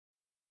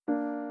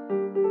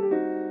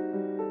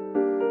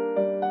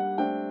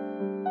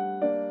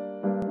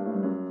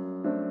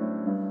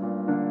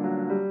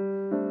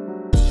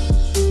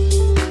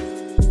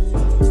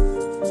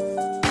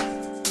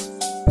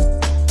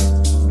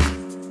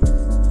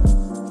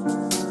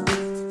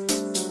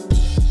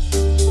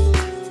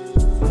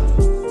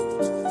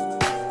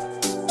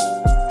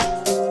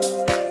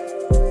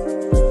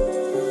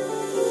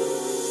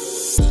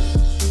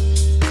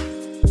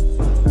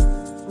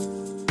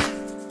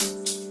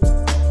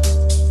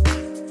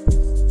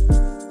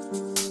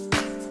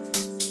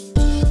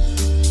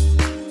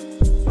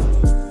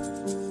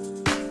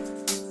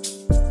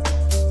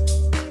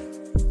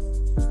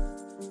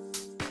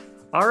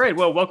right.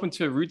 Well, welcome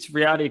to Roots of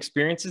Reality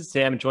Experiences.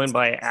 Today I'm joined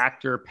by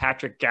actor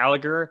Patrick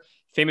Gallagher,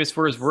 famous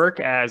for his work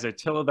as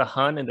Attila the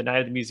Hun in the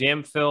Night of the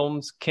Museum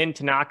films, Ken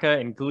Tanaka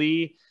in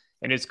Glee,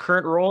 and his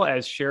current role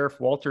as Sheriff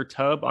Walter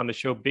Tubb on the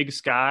show Big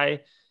Sky.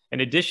 In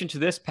addition to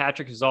this,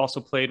 Patrick has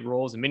also played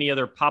roles in many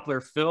other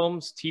popular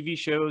films, TV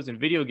shows, and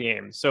video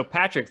games. So,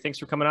 Patrick, thanks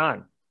for coming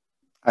on.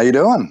 How you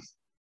doing?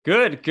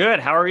 Good,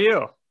 good. How are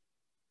you?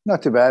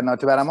 Not too bad,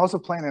 not too bad. I'm also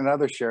playing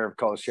another sheriff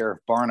called Sheriff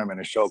Barnum in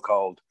a show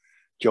called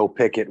Joe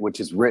Pickett, which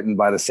is written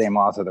by the same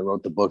author that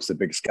wrote the books that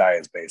Big Sky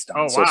is based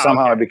on. Oh, so wow,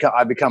 somehow okay.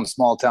 I become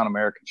small town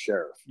American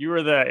sheriff.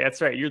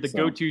 That's right. You're the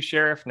go-to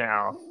sheriff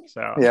now.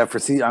 So yeah, I'm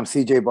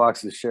CJ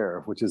Box's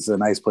sheriff, which is a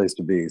nice place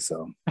to be.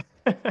 So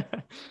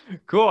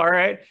cool. All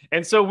right.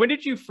 And so when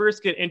did you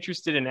first get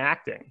interested in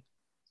acting?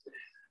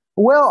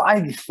 Well,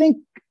 I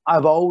think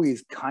I've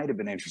always kind of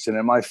been interested in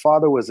it. My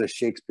father was a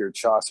Shakespeare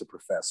Chaucer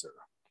professor.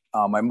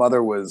 My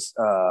mother was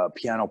a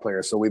piano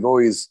player, so we've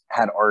always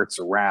had arts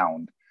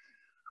around.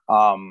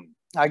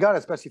 I got it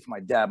especially for my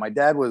dad. My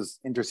dad was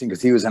interesting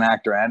because he was an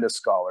actor and a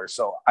scholar.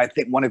 So I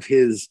think one of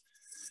his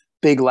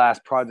big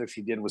last projects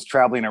he did was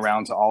traveling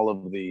around to all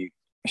of the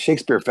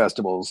Shakespeare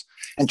festivals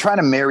and trying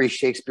to marry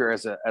Shakespeare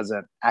as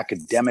an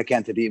academic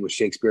entity with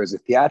Shakespeare as a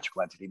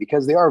theatrical entity,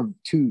 because they are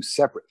two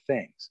separate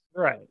things.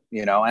 Right.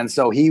 And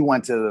so he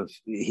went to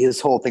his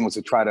whole thing was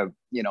to try to,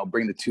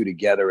 bring the two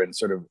together and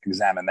sort of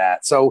examine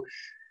that. So,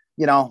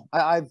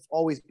 I've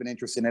always been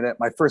interested in it.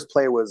 My first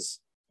play was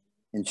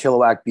in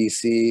Chilliwack,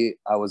 BC.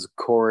 I was a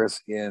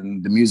chorus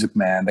in The Music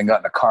Man, then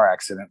got in a car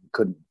accident and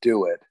couldn't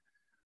do it.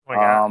 Oh my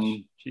gosh.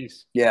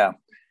 Jeez. Yeah.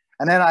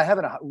 And then I have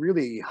a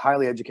really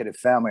highly educated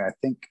family. I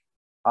think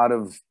out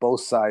of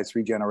both sides,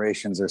 3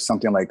 generations, there's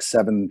something like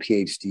 7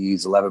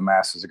 PhDs, 11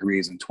 master's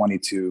degrees, and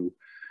 22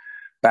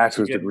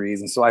 bachelor's degrees.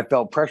 And so I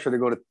felt pressure to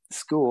go to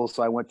school.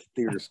 So I went to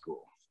theater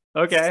school.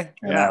 Okay.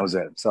 And that was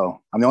it.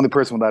 So I'm the only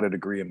person without a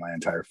degree in my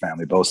entire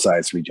family, both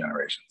sides, 3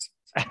 generations.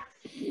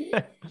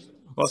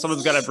 Well,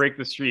 someone's got to break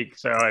the streak,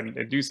 so and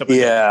do something.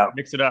 Yeah,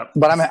 mix it up.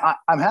 But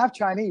I'm half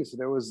Chinese, so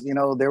there was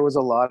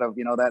a lot of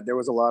there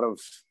was a lot of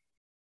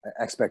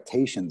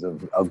expectations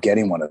of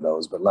getting one of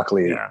those. But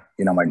luckily,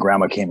 my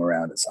grandma came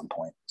around at some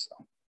point. So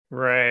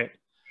right.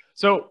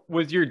 So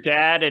was your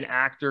dad an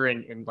actor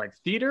in like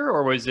theater,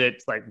 or was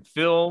it like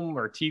film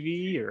or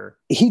TV? Or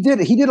he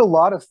did a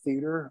lot of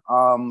theater.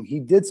 He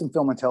did some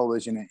film and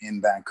television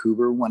in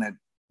Vancouver when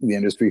the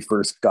industry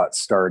first got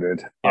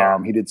started.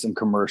 He did some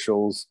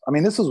commercials. I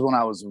mean, this was when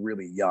I was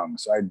really young,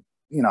 so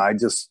I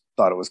just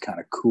thought it was kind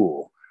of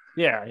cool.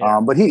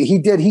 Yeah. But he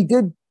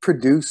did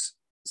produce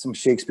some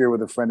Shakespeare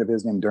with a friend of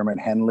his named Dermot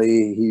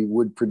Henley. He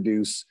would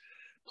produce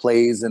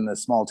plays in the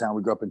small town.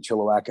 We grew up in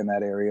Chilliwack in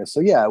that area. So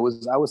yeah, I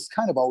was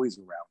kind of always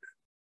around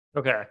it.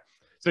 Okay.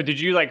 So did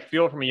you like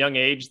feel from a young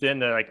age then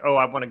that like, oh,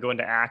 I want to go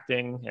into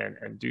acting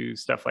and do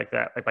stuff like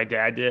that, like my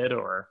dad did?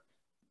 Or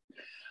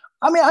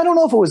I mean, I don't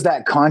know if it was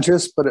that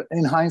conscious, but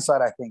in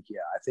hindsight, I think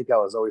I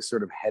was always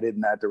sort of headed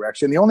in that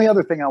direction. The only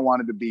other thing I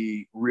wanted to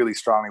be really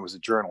strongly was a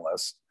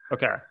journalist.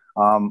 Okay.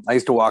 I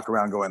used to walk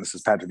around going, "This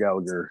is Patrick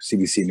Gallagher,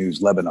 CBC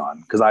News, Lebanon,"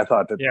 because I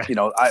thought that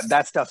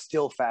that stuff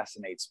still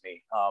fascinates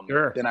me.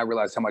 Sure. Then I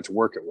realized how much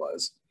work it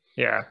was.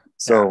 Yeah.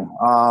 So,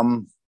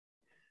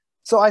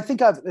 so I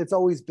think it's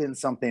always been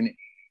something.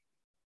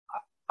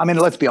 I mean,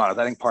 let's be honest.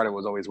 I think part of it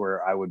was always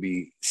where I would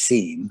be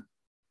seen.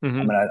 Mm-hmm.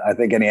 I mean, I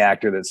think any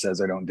actor that says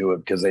I don't do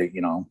it because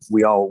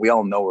we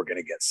all know we're going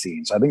to get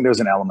seen. So I think there's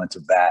an element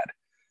of that.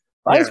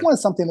 I just wanted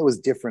something that was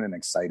different and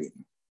exciting.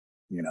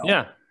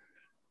 Yeah.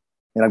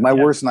 Like my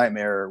worst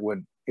nightmare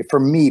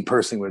for me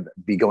personally, would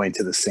be going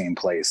to the same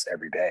place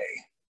every day.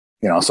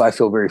 So I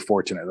feel very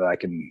fortunate that I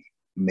can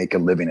make a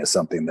living at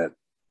something that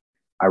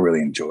I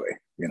really enjoy.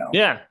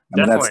 Yeah,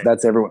 I mean,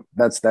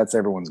 that's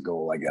everyone's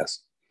goal, I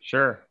guess.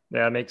 Sure.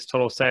 Yeah, it makes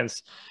total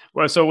sense.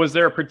 Well, so was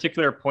there a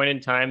particular point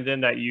in time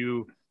then that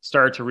you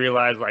started to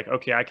realize like,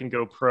 okay, I can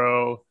go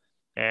pro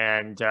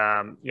and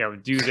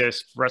do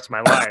this for the rest of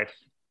my life?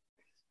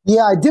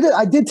 Yeah, I did it.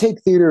 I did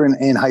take theater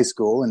in high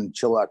school in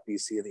Chilliwack,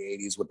 BC in the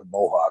 80s with the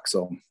Mohawks.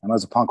 So I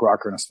was a punk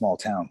rocker in a small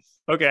town.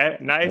 Okay,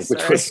 nice.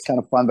 Which was kind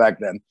of fun back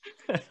then.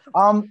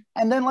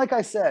 And then, like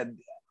I said,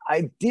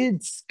 I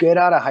did get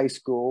out of high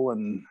school,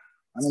 and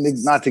I mean,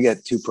 not to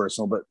get too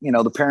personal, but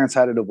the parents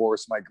had a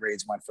divorce. My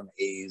grades went from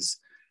A's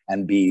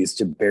and B's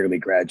to barely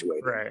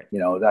graduating. Right.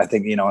 I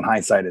think in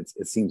hindsight,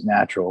 it seems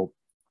natural.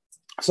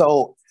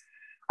 So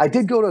I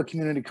did go to a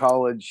community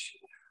college.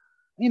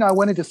 I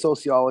went into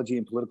sociology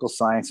and political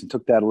science and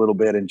took that a little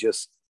bit and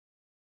just,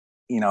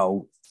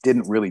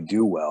 didn't really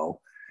do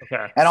well.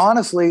 Okay. And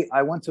honestly,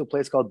 I went to a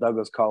place called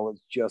Douglas College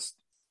just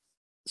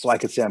so I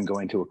could say I'm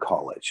going to a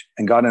college,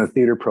 and got in a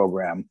theater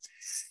program.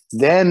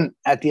 Then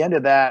at the end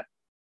of that,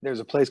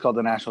 there's a place called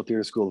the National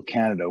Theatre School of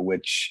Canada,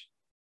 which,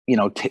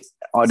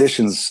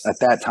 auditions at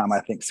that time, I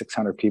think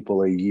 600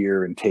 people a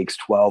year and takes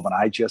 12. And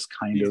I just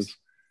kind of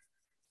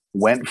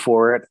went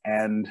for it.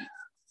 And,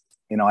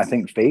 I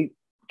think fate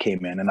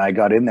came in and I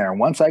got in there. And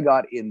once I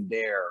got in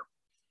there,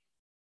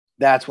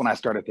 that's when I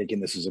started thinking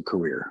this is a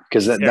career,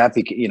 because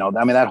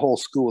that whole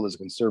school is a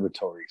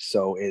conservatory,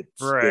 so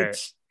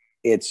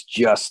it's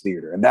just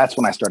theater, and that's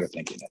when I started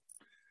thinking it.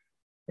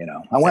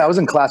 I was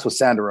in class with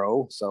Sandra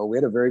Oh, so we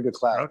had a very good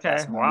class. Okay,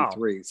 class of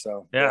 93,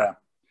 so yeah.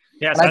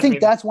 And I think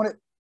that's when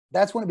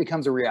it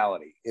becomes a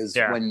reality, is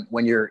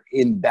when you're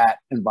in that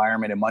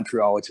environment in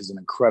Montreal, which is an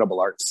incredible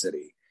art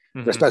city,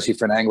 especially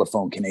for an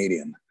Anglophone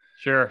Canadian.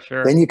 Sure.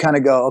 Then you kind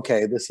of go,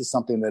 okay, this is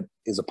something that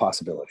is a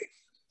possibility.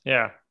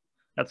 Yeah,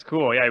 that's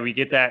cool. Yeah, we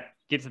get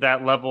to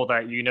that level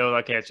that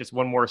okay, it's just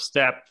one more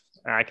step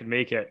and I can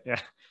make it. Yeah.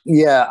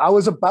 Yeah, I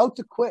was about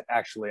to quit,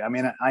 actually. I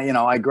mean,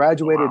 I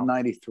graduated in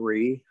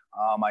 93.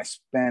 I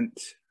spent,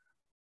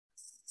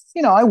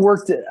 I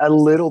worked a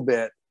little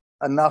bit,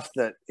 enough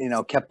that,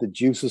 kept the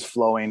juices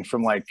flowing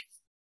from like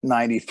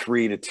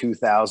 93 to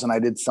 2000. I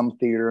did some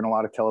theater and a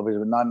lot of television,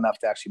 but not enough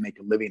to actually make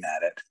a living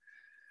at it.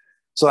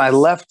 So I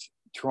left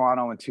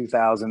Toronto in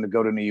 2000 to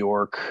go to New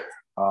York,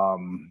 to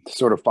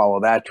sort of follow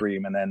that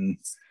dream. And then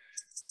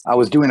I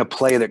was doing a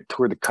play that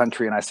toured the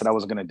country, and I said I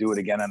wasn't going to do it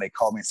again. And they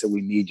called me and said,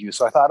 we need you.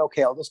 So I thought,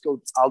 okay, I'll just go.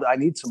 I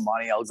need some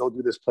money. I'll go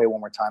do this play one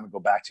more time and go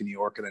back to New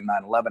York. And then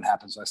 9/11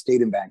 happened. So I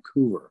stayed in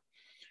Vancouver.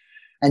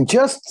 And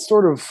just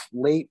sort of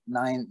late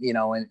in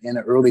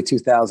the early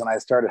 2000, I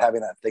started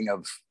having that thing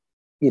of,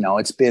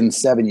 it's been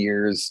 7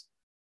 years.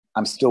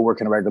 I'm still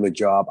working a regular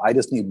job. I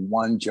just need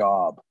one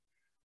job,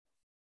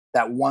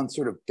 that one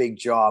sort of big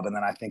job. And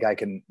then I think I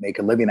can make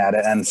a living at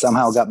it. And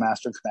somehow got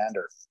Master and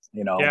Commander,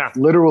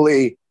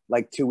 literally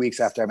like 2 weeks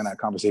after having that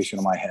conversation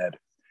in my head.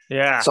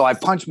 Yeah. So I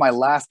punched my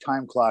last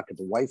time clock at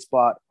the White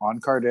Spot on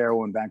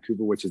Cardero in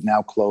Vancouver, which is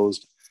now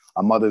closed,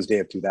 on Mother's Day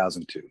of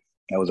 2002.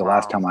 That was the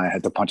last time I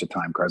had to punch a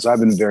time card. So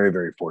I've been very,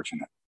 very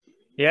fortunate.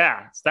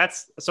 Yeah.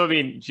 So, I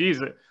mean, geez,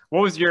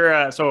 what was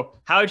your, so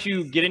how did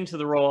you get into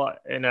the role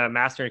in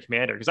Master and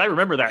Commander? Because I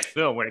remember that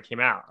film when it came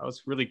out. That was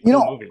a really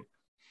cool movie.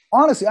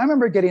 Honestly, I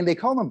remember they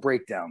call them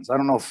breakdowns. I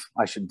don't know if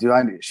I should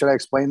should I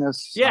explain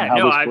this? Yeah,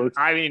 no,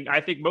 I mean,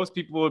 I think most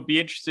people would be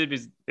interested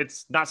because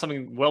it's not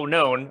something well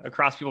known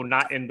across people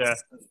not in the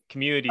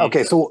community.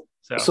 Okay, so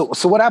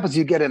what happens?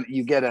 You get an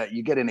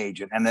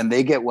agent, and then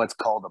they get what's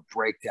called a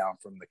breakdown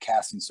from the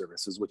casting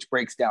services, which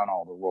breaks down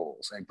all the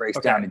roles and breaks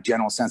down a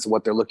general sense of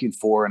what they're looking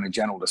for and a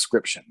general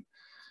description.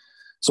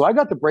 So I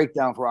got the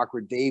breakdown for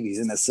Awkward Davies,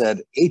 and it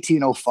said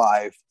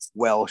 1805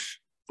 Welsh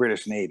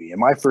British Navy. And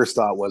my first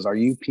thought was, are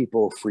you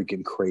people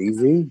freaking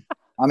crazy?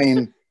 I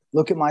mean,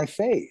 look at my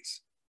face.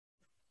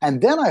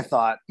 And then I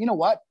thought, you know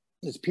what?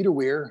 It's Peter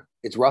Weir.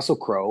 It's Russell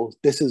Crowe.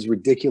 This is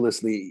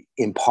ridiculously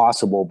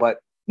impossible, but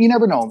you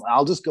never know.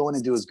 I'll just go in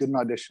and do as good an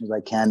audition as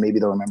I can. Maybe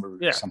they'll remember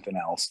something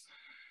else.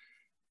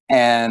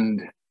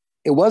 And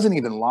it wasn't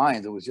even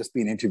lines. It was just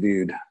being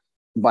interviewed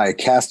by a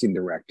casting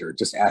director,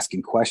 just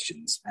asking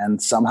questions.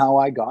 And somehow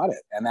I got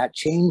it. And that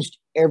changed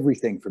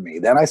everything for me.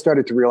 Then I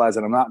started to realize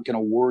that I'm not going to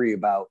worry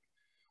about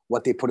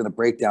what they put in the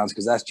breakdowns,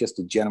 because that's just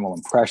a general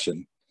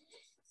impression.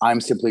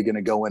 I'm simply going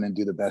to go in and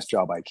do the best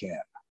job I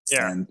can.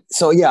 Yeah. And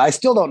so, I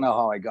still don't know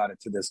how I got it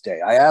to this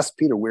day. I asked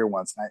Peter Weir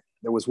once, and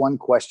there was one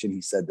question.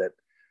 He said that,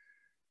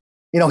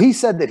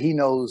 he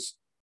knows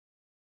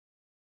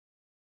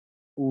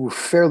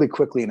fairly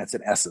quickly, and it's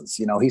an essence.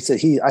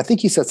 I think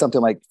he said something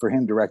like, for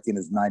him, directing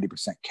is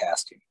 90%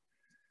 casting.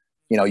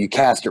 You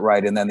cast it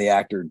right, and then the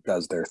actor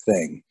does their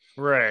thing.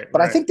 Right.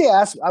 But I think they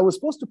asked, I was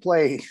supposed to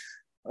play,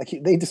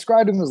 they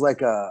described him as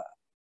like a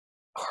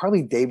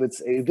Harley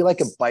Davidson. It'd be like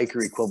a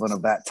biker equivalent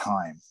of that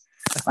time.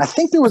 I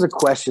think there was a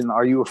question,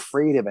 are you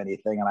afraid of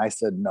anything? And I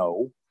said,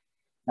 no.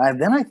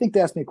 And then I think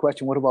they asked me a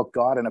question, what about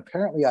God? And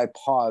apparently I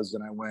paused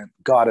and I went,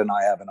 God and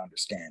I have an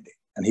understanding.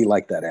 And he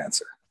liked that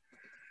answer.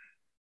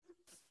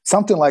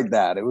 Something like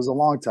that. It was a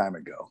long time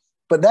ago.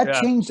 But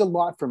that changed a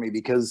lot for me,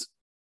 because,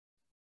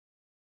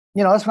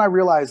 that's when I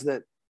realized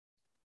that,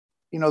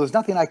 there's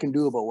nothing I can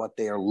do about what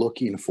they are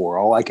looking for.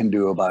 All I can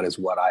do about is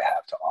what I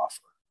have to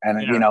offer.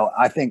 And,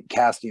 I think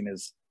casting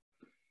is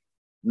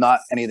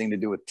not anything to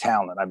do with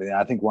talent. I mean,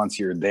 I think once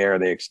you're there,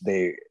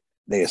 they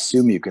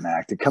assume you can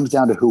act. It comes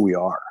down to who we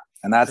are.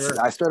 And that's,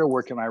 I started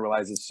working and I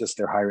realized it's just,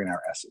 they're hiring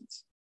our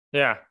essence.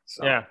 Yeah.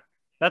 So. Yeah.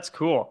 That's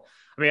cool.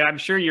 I mean, I'm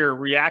sure your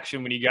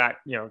reaction when you got,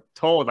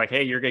 told like,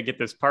 hey, you're going to get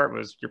this part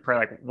was, you're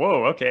probably like,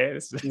 whoa, okay.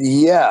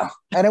 Yeah.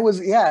 And it was,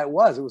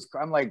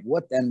 I'm like,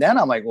 what? And then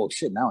I'm like, well,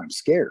 shit, now I'm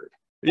scared.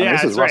 Yeah.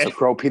 This is Russell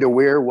Crowe, Peter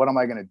Weir. What am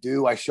I going to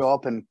do? I show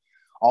up and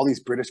all these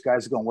British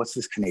guys are going, what's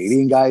this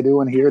Canadian guy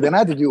doing here? Then I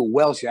had to do a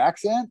Welsh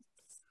accent,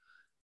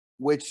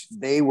 which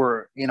they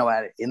were,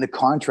 in the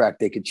contract,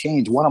 they could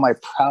change. One of my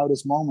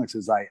proudest moments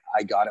is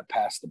I got it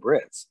past the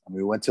Brits. And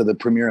we went to the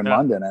premiere in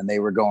London, and they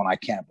were going, I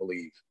can't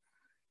believe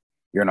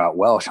you're not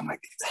Welsh. I'm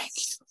like, thank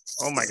you.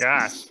 Oh my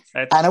gosh.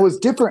 And it was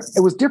different.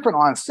 It was different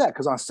on set,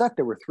 because on set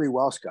there were 3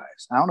 Welsh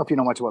guys. I don't know if you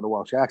know much about the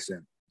Welsh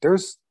accent.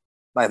 There's,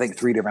 I think,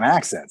 3 different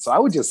accents. So I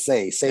would just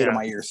say to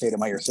my ear, say to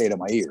my ear, say to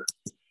my ear.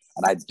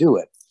 And I'd do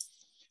it.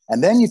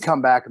 And then you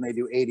come back and they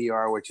do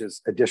ADR, which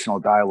is additional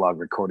dialogue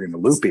recording the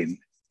looping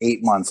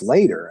 8 months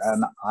later.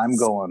 And I'm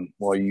going,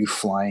 well, are you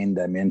flying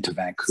them into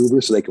Vancouver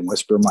so they can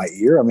whisper in my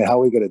ear? I mean, how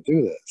are we going to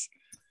do this?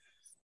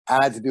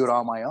 I had to do it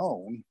on my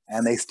own,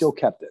 and they still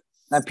kept it.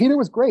 And Peter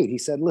was great. He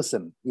said,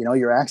 listen, you know,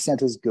 your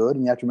accent is good,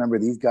 and you have to remember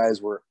these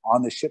guys were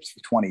on the ships for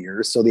 20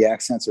 years, so the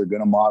accents are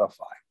going to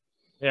modify.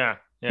 Yeah.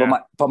 Yeah.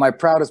 But my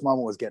proudest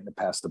moment was getting to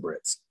pass the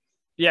Brits.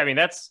 Yeah. I mean,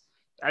 that's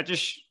one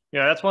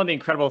of the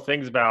incredible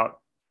things about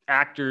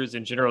actors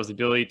in general is the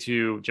ability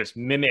to just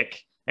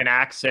mimic an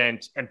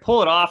accent and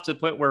pull it off to the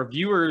point where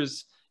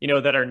viewers, you know,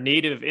 that are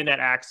native in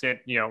that accent,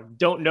 you know,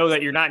 don't know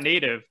that you're not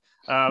native.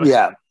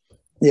 Yeah.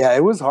 Yeah,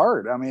 it was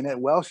hard. I mean,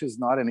 Welsh is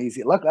not an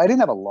easy. Look, I didn't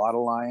have a lot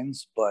of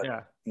lines, but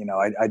yeah. you know,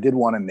 I did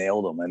want to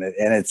nail them, and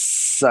it's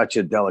such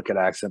a delicate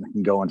accent. It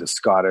can go into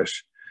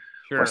Scottish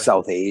or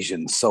South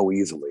Asian so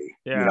easily.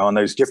 Yeah. You know, and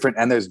there's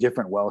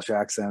different Welsh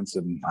accents,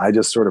 and I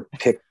just sort of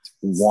picked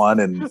one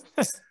and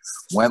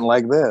went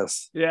like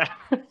this. Yeah.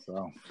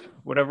 So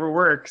whatever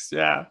works.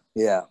 Yeah.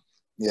 Yeah.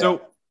 Yeah.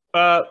 So,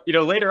 you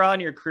know, later on in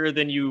your career,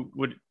 then you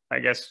would, I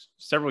guess,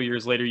 several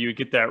years later, you would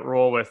get that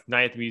role with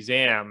Night at the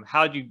Museum.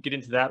 How did you get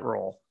into that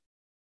role?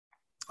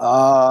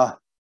 That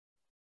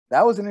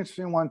was an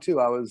interesting one too.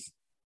 I was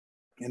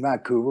in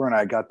Vancouver and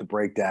I got the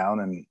breakdown,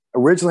 and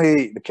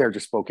originally the character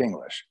spoke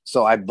English.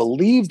 So I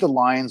believe the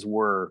lines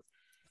were,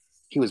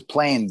 he was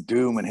playing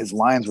Doom and his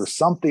lines were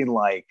something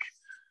like,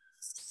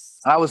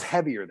 I was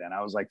heavier then.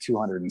 I was like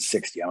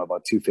 260. I'm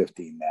about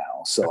 215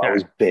 now. So okay. I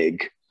was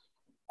big.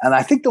 And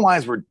I think the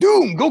lines were,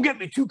 Doom, go get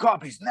me 2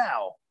 copies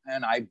now.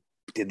 And I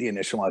did the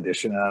initial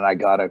audition, and I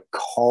got a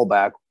call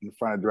back in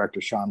front of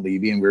director Sean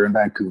Levy, and we were in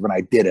Vancouver, and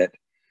I did it.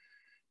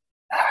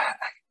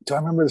 Do I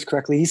remember this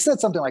correctly? He said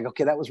something like,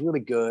 okay, that was really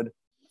good.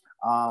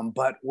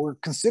 But we're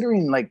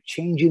considering like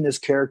changing this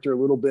character a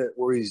little bit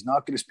where he's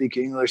not going to speak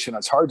English and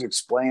it's hard to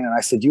explain. And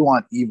I said, you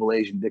want evil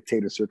Asian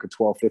dictator circa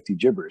 1250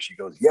 gibberish? He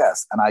goes,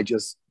 yes. And I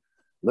just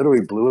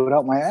literally blew it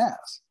out my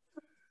ass.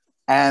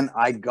 And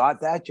I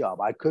got that job.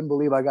 I couldn't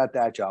believe I got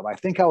that job. I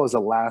think I was the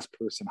last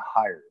person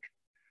hired.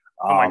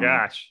 Oh my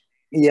gosh.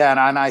 Yeah.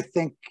 And I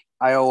think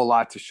I owe a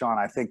lot to Sean.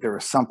 I think there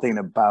was something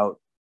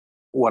about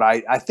what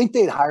I think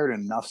they'd hired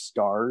enough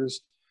stars.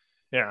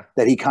 Yeah.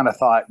 That he kind of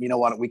thought, you know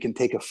what, we can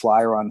take a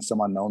flyer on some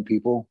unknown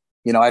people.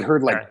 You know, I'd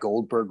heard like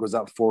Goldberg was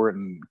up for it,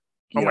 and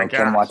you know,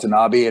 Ken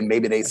Watanabe, and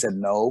maybe they said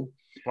no.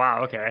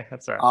 Wow. Okay.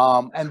 That's a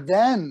and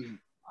then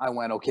I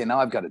went, okay, now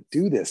I've got to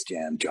do this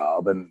jam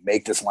job and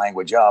make this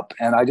language up.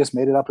 And I just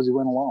made it up as we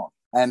went along.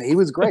 And he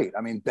was great.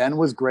 I mean, Ben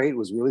was great,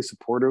 was really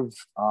supportive.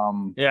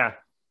 Yeah.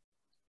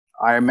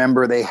 I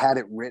remember they had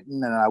it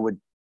written, and I would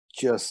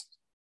just,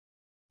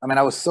 I mean,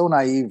 I was so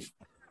naive.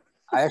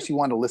 I actually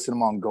wanted to listen to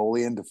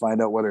Mongolian to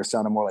find out whether it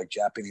sounded more like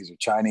Japanese or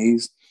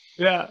Chinese.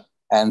 Yeah.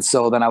 And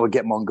so then I would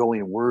get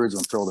Mongolian words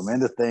and throw them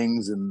into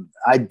things. And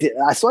I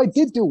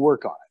did do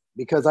work on it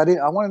because I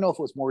want to know if it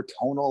was more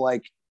tonal,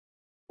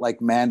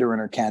 like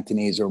Mandarin or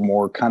Cantonese, or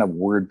more kind of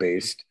word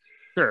based.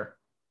 Sure.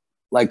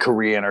 Like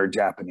Korean or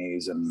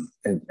Japanese. And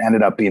it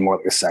ended up being more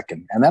like a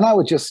second. And then I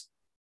would just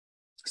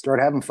start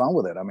having fun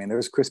with it. I mean,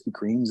 there's Krispy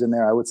Kremes in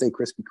there. I would say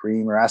Krispy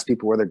Kreme, or ask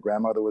people where their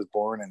grandmother was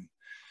born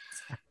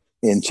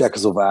in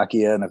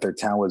Czechoslovakia, and if their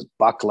town was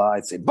Bakla,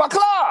 I'd say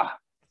Bakla.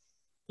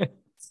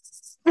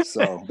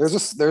 So there's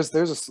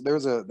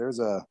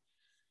a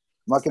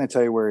I'm not going to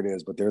tell you where it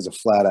is, but there's a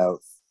flat out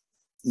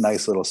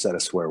nice little set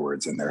of swear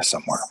words in there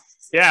somewhere.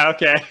 Yeah.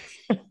 Okay.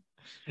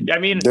 Yeah. I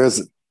mean,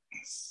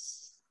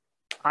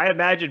 I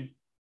imagine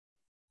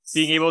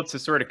being able to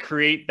sort of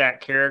create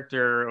that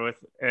character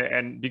with,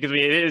 and because I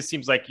mean, it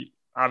seems like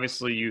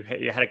obviously you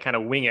had to kind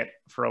of wing it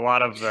for a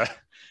lot of the.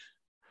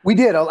 We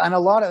did, and a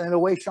lot of, and the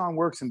way Sean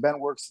works and Ben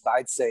works,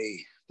 I'd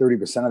say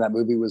 30% of that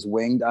movie was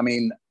winged. I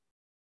mean,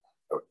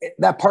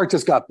 that part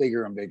just got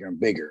bigger and bigger and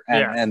bigger,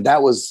 and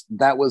that was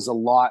a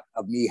lot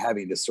of me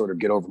having to sort of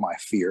get over my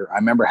fear. I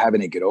remember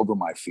having to get over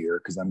my fear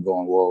because I'm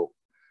going, well,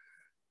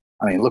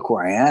 I mean, look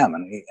where I am,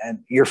 and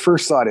your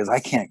first thought is, I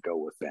can't go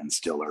with Ben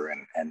Stiller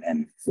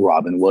and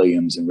Robin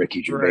Williams and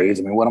Ricky Gervais. Right.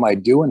 I mean, what am I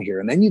doing here?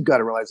 And then you've got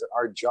to realize that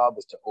our job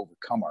is to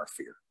overcome our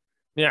fear.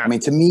 Yeah, I mean,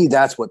 to me,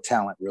 that's what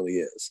talent really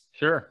is.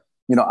 Sure.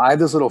 You know, I have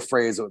this little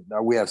phrase,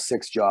 we have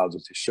 6 jobs,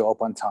 which is show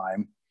up on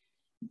time,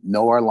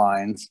 know our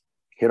lines,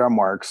 hit our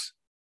marks,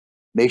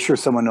 make sure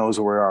someone knows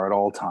where we are at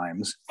all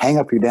times, hang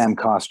up your damn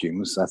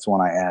costumes. That's one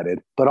I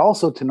added, but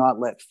also to not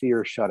let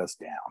fear shut us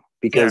down,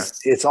 because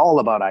it's all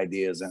about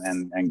ideas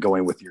and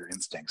going with your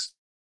instincts.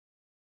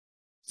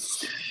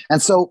 And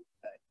so,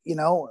 you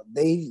know,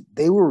 they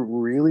were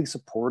really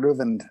supportive,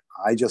 and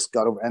I just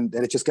got over, and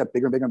then it just got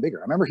bigger and bigger and bigger.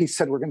 I remember he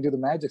said, we're going to do the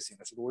magic scene.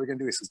 I said, what are we going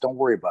to do? He says, don't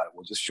worry about it.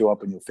 We'll just show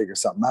up and you'll figure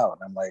something out.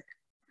 And I'm like,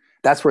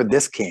 that's where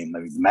this came.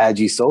 Like,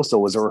 Magi Soso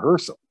was a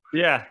rehearsal.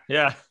 Yeah.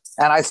 Yeah.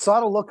 And I saw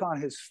the look on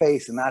his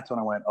face, and that's when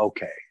I went,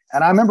 okay.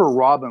 And I remember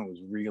Robin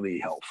was really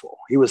helpful.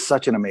 He was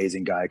such an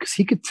amazing guy because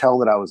he could tell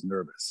that I was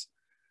nervous.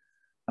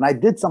 And I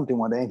did something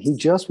one day, and he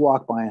just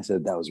walked by and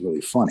said, that was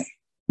really funny.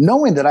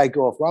 Knowing that I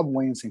go, if Robin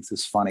Williams thinks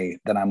it's funny,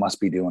 then I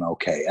must be doing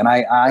okay. And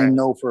I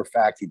know for a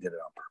fact he did it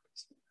on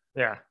purpose.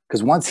 Yeah.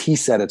 Because once he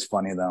said it's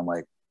funny, then I'm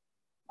like,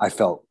 I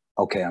felt,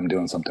 okay, I'm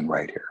doing something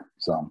right here.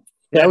 So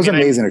yeah, it was an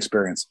amazing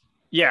experience.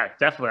 Yeah,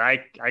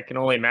 definitely. I can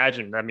only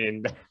imagine. I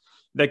mean,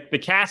 the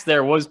cast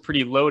there was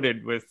pretty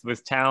loaded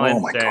with talent. Oh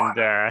my God.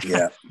 And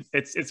Yeah.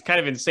 it's kind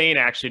of insane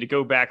actually to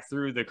go back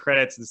through the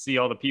credits and see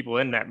all the people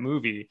in that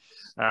movie.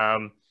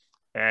 Yeah,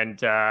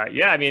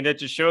 I mean, that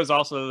just shows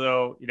also,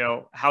 though, you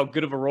know, how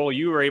good of a role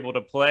you were able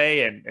to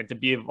play and to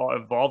be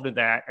involved in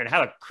that and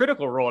had a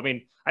critical role. I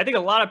mean, I think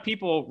a lot of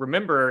people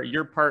remember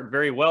your part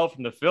very well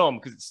from the film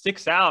because it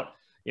sticks out,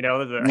 you know.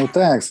 Well,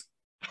 thanks.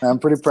 I'm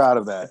pretty proud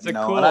of that. You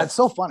know, cool... and it's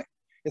so funny.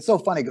 It's so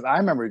funny because I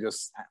remember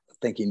just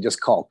thinking,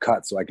 just call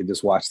cut so I could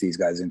just watch these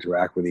guys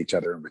interact with each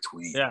other in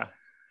between. Yeah.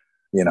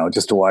 You know,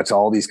 just to watch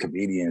all these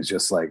comedians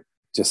just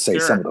say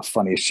some of the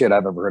funniest shit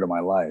I've ever heard in my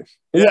life.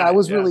 Yeah, that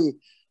was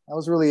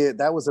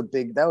a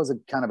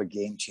kind of a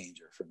game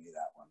changer for me,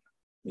 that one.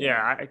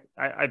 Yeah,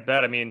 I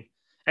bet. I mean,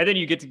 and then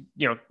you get to,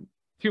 you know,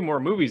 2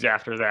 more movies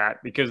after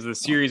that because the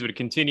series would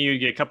continue. You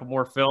get a couple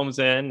more films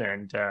in,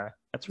 and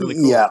that's really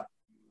cool.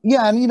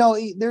 Yeah, and you know,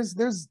 there's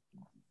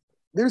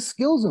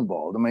skills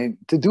involved. I mean,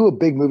 to do a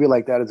big movie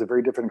like that is a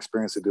very different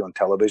experience to do on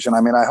television.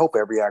 I mean, I hope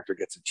every actor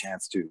gets a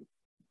chance to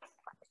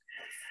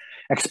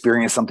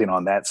experience something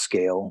on that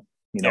scale.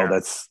 You know,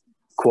 that's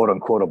quote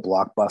unquote a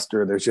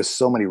blockbuster. There's just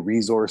so many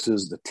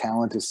resources. The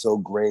talent is so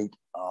great.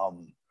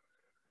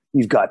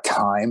 You've got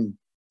time.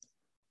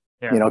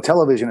 You know,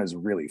 television is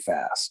really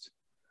fast.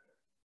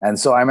 And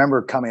so I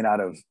remember coming out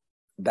of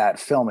that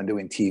film and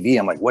doing TV.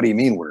 I'm like, what do you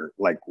mean? We're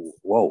like,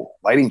 whoa,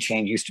 lighting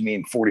change used to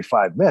mean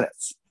 45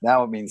 minutes.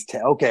 Now it means,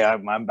 okay,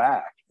 I'm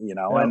back, you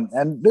know, and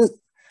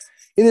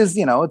it is,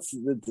 you know,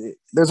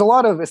 there's a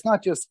lot of, it's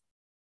not just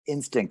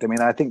instinct. I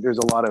mean, I think there's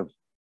a lot of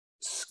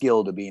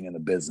skill to being in the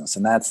business,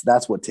 and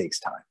that's what takes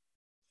time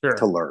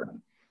to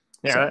learn.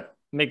 Yeah, that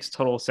makes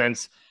total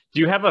sense. Do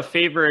you have a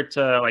favorite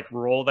like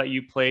role that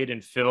you played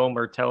in film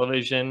or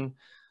television,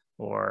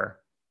 or?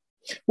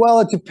 Well,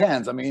 it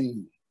depends. I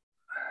mean,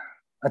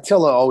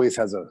 Attila always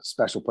has a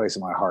special place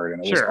in my heart,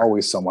 and it was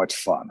always so much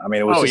fun. I mean,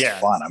 it was just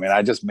fun. I mean,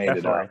 I just made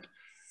it up.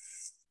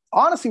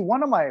 Honestly,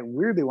 one of my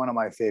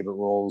favorite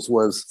roles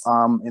was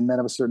in Men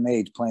of a Certain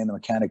Age, playing the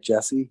mechanic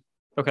Jesse.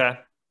 Okay.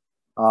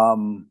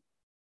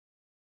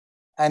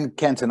 And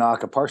Ken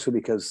Tanaka, partially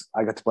because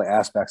I got to play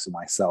aspects of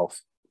myself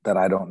that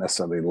I don't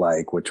necessarily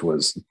like, which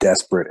was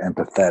desperate,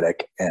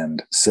 empathetic,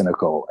 and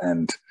cynical,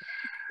 and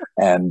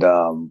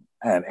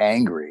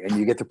angry, and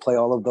you get to play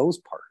all of those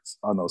parts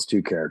on those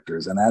 2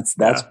 characters, and that's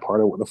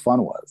part of what the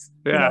fun was.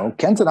 You know,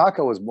 Ken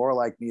Tanaka was more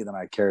like me than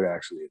I care to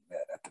actually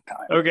admit at the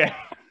time. Okay.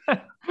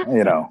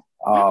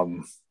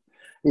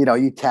 You know,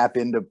 you tap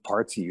into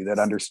parts of you that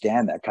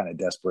understand that kind of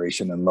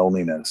desperation and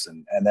loneliness,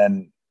 and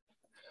then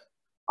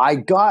I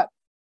got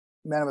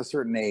Men of a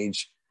Certain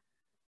Age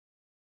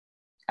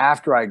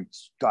after I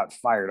got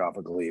fired off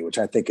of Glee, which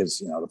I think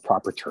is, you know, the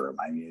proper term.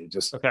 I mean,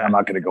 I'm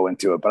not going to go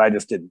into it, but I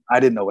didn't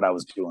know what I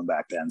was doing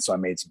back then. So I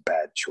made some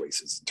bad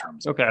choices in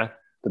terms of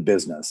the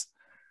business.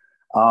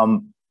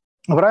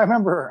 But I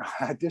remember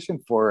I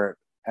auditioned for it,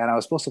 and I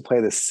was supposed to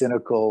play this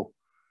cynical,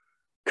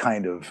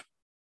 kind of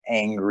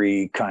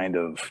angry, kind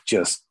of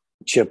just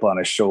chip on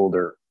his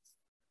shoulder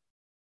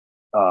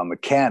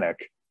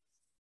mechanic.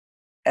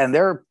 And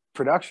their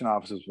production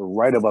offices were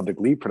right above the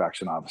Glee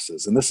production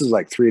offices, and this is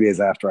like 3 days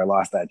after I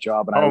lost that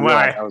job, and I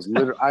realized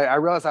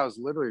I was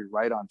literally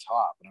right on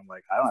top, and I'm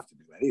like, I don't have to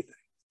do anything,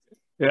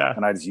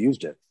 and I just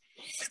used it.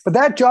 But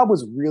that job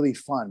was really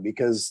fun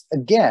because,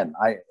 again,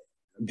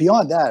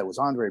 beyond that, it was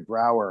Andre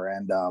Brower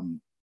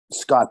and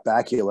Scott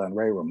Bakula and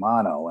Ray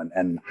Romano,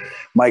 and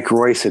Mike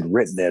Royce had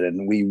written it,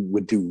 and we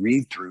would do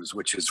read-throughs,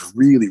 which is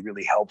really,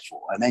 really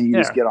helpful. And then you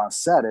just get on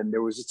set, and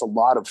there was just a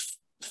lot of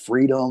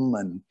freedom,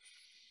 and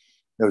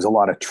there was a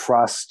lot of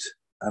trust,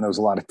 and there was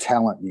a lot of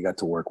talent you got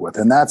to work with.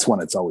 And that's when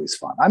it's always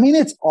fun. I mean,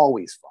 it's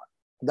always fun.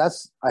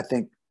 That's, I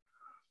think,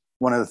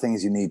 one of the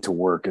things you need to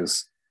work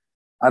is,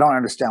 I don't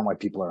understand why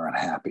people are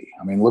unhappy.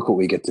 I mean, look what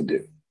we get to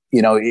do.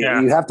 You know,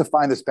 you have to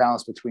find this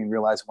balance between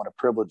realizing what a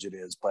privilege it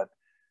is. But,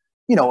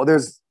 you know,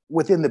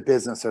 within the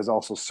business, there's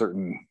also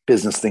certain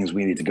business things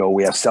we need to go.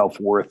 We have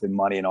self-worth and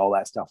money and all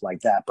that stuff like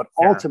that. But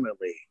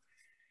ultimately,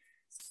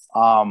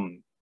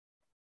 I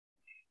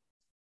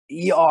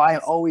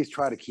always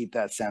try to keep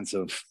that sense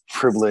of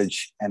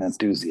privilege and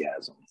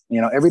enthusiasm.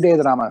 You know, every day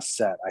that I'm on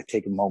set, I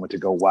take a moment to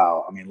go,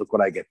 wow, I mean, look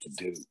what I get to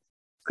do.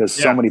 Because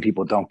so many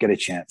people don't get a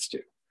chance to.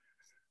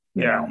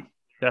 You know?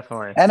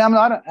 Definitely.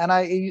 And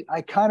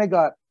I kind of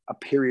got a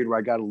period where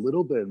I got a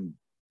little bit,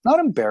 not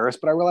embarrassed,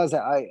 but I realized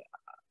that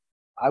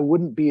I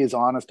wouldn't be as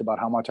honest about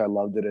how much I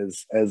loved it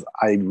as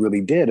I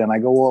really did. And I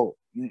go, well,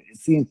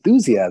 it's the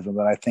enthusiasm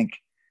that I think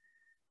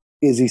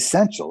is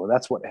essential.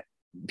 That's what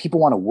people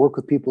want to work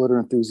with, people that are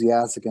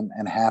enthusiastic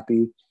and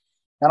happy.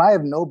 And I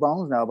have no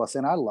bones now about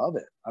saying I love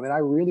it. I mean, I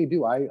really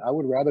do. I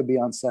would rather be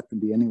on set than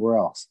be anywhere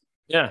else.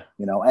 Yeah.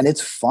 You know, and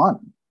it's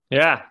fun.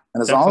 Yeah.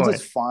 And as long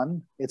as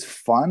it's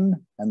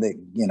fun. And they,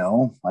 you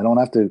know, I don't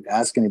have to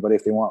ask anybody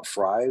if they want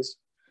fries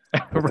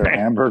with their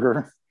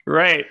hamburger.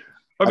 Right.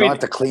 I don't have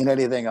to clean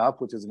anything up,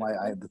 which is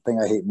the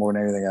thing I hate more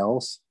than anything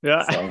else.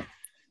 Yeah. So.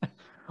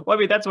 Well, I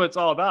mean, that's what it's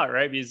all about,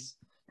 right? Because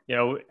you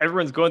know,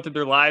 everyone's going through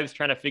their lives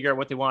trying to figure out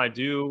what they want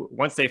to do.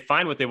 Once they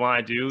find what they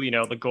want to do, you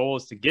know, the goal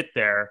is to get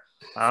there.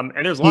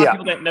 And there's a lot of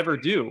people that never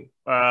do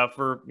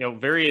for, you know,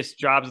 various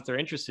jobs that they're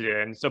interested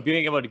in. So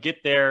being able to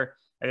get there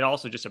and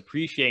also just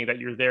appreciating that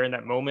you're there in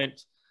that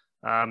moment,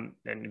 and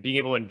being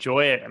able to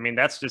enjoy it. I mean,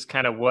 that's just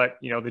kind of what,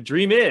 you know, the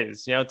dream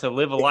is, you know, to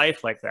live a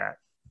life like that.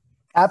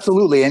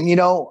 Absolutely. And, you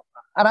know,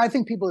 and I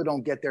think people who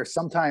don't get there,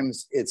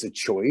 sometimes it's a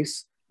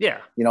choice. Yeah.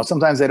 You know,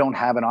 sometimes they don't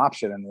have an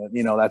option, and,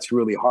 you know, that's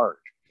really hard.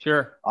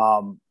 Sure.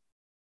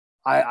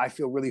 I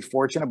feel really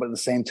fortunate, but at the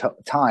same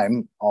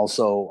time,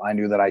 also, I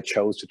knew that I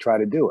chose to try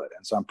to do it.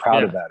 And so I'm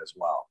proud of that as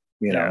well,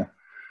 you know?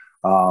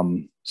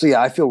 So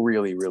yeah, I feel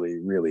really, really,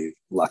 really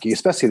lucky,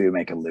 especially to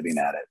make a living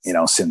at it, you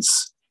know,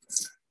 since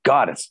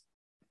God, it's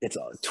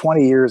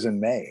 20 years in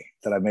May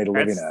that I've made a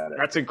living at it.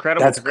 That's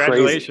incredible. That's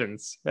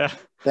Congratulations. Crazy. Yeah.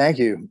 Thank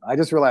you. I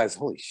just realized,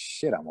 holy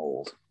shit, I'm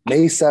old.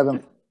 May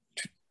 7th,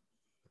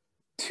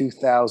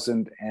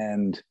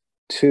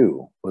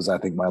 2002 was, I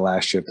think, my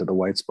last shift at the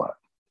White Spot.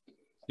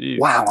 Jeez.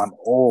 Wow, I'm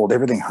old.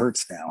 Everything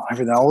hurts now.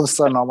 All of a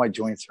sudden, all my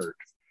joints hurt.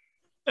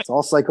 It's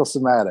all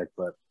psychosomatic,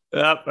 but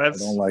that's I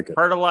don't like it.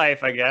 Part of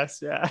life, I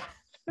guess. Yeah.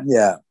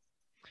 Yeah.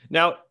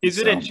 Now, is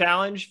it a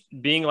challenge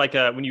being like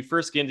when you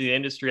first get into the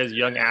industry as a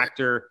young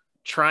actor,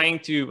 trying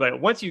to,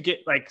 like, once you get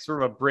like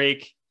sort of a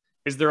break,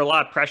 is there a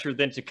lot of pressure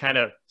then to kind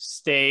of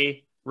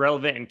stay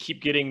relevant and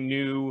keep getting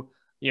new,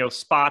 you know,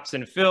 spots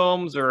in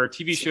films or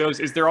TV shows?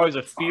 Is there always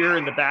a fear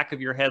in the back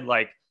of your head,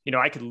 like, you know,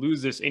 I could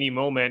lose this any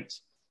moment?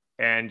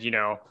 And, you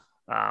know,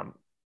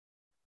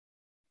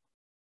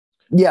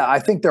 yeah, I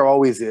think there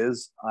always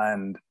is.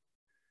 And,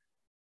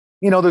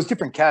 you know, there's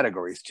different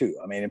categories too.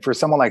 I mean, for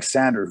someone like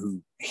Sandra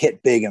who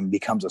hit big and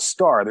becomes a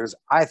star,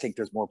 I think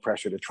there's more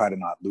pressure to try to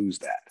not lose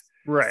that.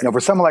 Right. You know, for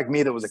someone like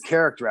me that was a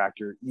character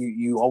actor,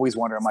 you always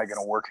wonder, am I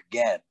going to work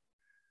again?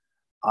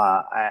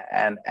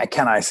 And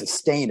can I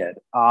sustain it?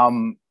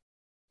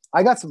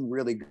 I got some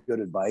really good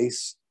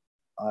advice,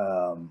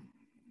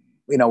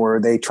 you know, where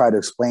they try to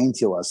explain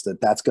to us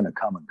that that's going to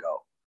come and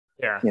go.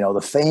 Yeah. You know,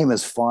 the fame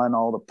is fun.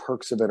 All the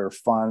perks of it are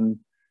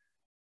fun.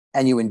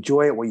 And you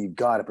enjoy it while you've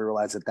got it, but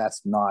realize that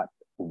that's not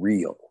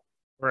real.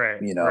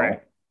 Right. You know,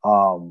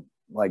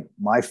 like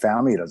my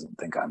family doesn't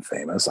think I'm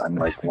famous. I'm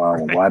like, well,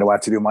 why do I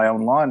have to do my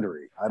own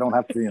laundry? I don't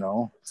have to, you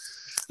know,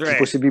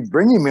 people should be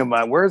bringing me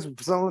no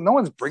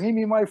one's bringing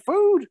me my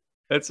food.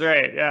 That's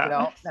right. Yeah. You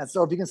know, and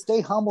so if you can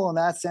stay humble in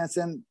that sense,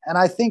 and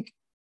I think,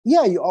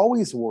 yeah, you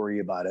always worry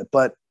about it,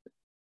 but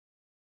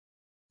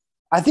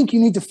I think you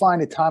need to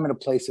find a time and a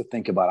place to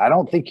think about it.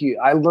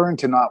 I learned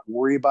to not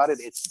worry about it.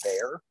 It's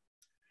there.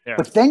 Yeah.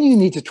 But then you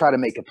need to try to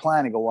make a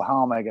plan and go, well,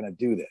 how am I going to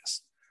do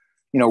this?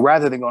 You know,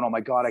 rather than going, oh my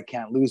God, I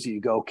can't lose it.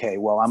 You go, okay,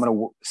 well, I'm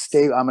going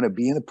to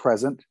be in the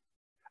present.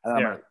 And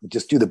I'm going to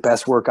just do the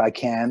best work I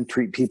can,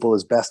 treat people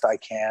as best I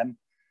can.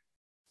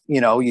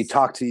 You know, you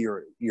talk to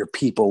your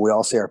people. We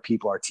all say our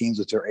people, our teams,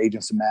 which are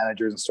agents and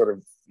managers, and sort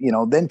of, you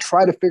know, then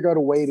try to figure out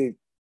a way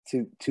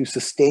to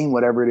sustain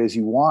whatever it is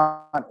you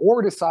want,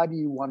 or decide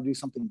you want to do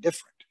something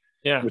different,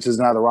 which is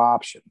another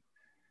option.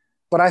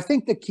 But I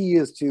think the key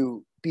is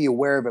to be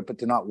aware of it, but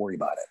to not worry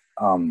about it.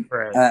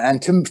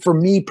 And for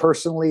me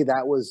personally,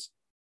 that was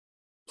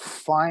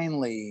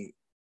finally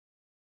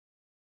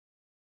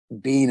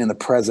being in the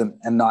present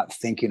and not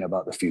thinking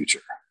about the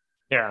future.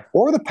 Yeah.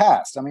 Or the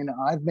past. I mean,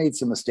 I've made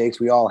some mistakes.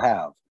 We all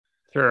have.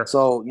 Sure.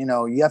 So, you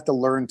know, you have to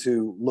learn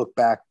to look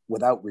back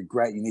without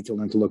regret. You need to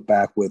learn to look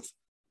back with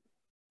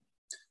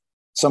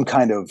some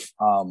kind of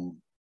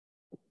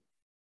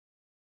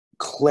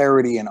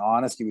clarity and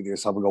honesty with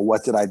yourself and go,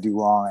 what did I do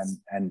wrong?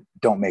 And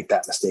don't make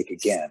that mistake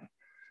again.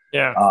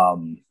 Yeah.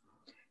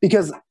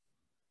 Because,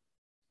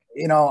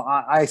 you know,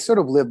 I sort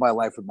of live my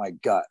life with my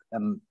gut,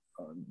 and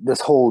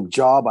this whole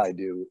job I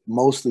do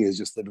mostly is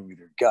just living with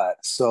your gut.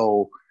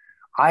 So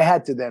I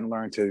had to then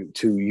learn to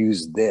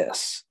use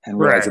this and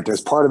realize that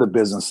there's part of the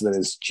business that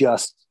is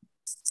just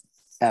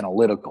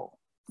analytical,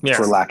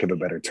 for lack of a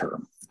better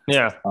term.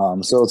 Yeah.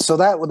 So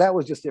that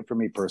was just it for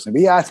me personally.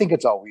 But yeah, I think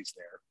it's always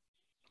there.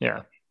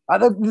 Yeah.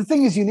 The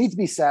thing is, you need to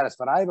be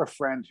satisfied. I have a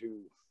friend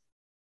who,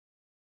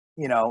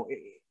 you know,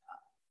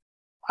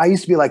 I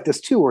used to be like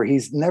this too, where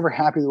he's never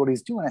happy with what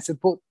he's doing. I said,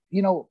 well,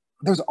 you know,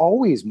 there's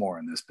always more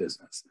in this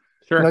business.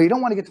 Sure. You know, you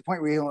don't want to get to the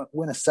point where you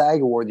win a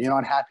SAG award, you're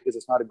not happy because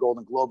it's not a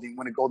Golden Globe. Then you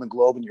win a Golden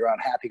Globe and you're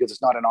unhappy because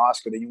it's not an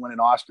Oscar. Then you win an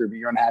Oscar, but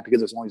you're unhappy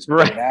because it's only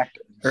an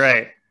actor.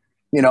 Right.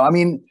 You know, I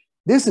mean,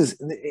 this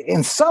is,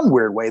 in some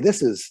weird way,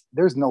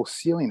 there's no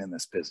ceiling in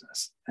this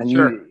business,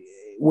 and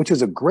which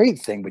is a great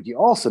thing, but you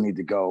also need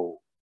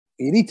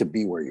to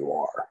be where you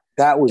are.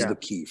 That was the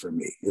key for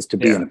me, is to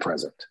be in the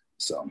present.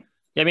 So.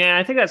 Yeah, I mean,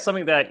 I think that's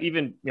something that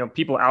even, you know,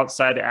 people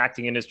outside the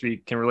acting industry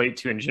can relate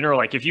to in general.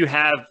 Like if you're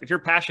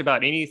passionate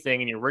about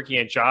anything and you're working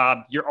a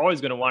job, you're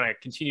always going to want to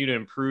continue to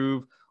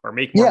improve or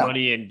make more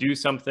money and do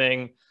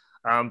something.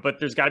 But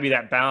there's got to be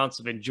that balance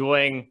of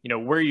enjoying, you know,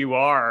 where you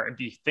are and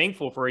be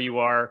thankful for where you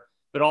are,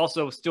 but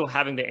also still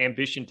having the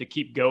ambition to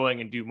keep going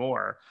and do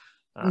more.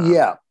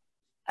 And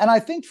I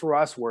think for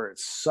us, where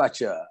it's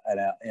such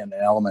an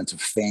element of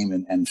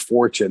fame and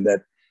fortune,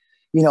 that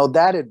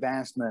that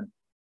advancement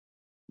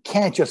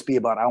can't just be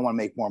about, I want to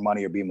make more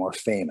money or be more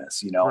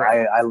famous.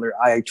 Right.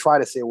 I try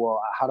to say,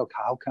 well,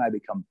 how can I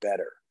become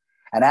better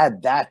and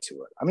add that to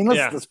it? I mean,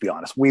 let's be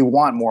honest. We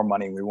want more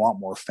money. We want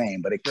more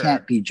fame, but it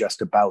can't be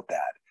just about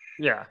that.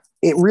 Yeah.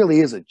 It really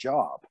is a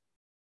job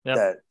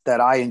Yep.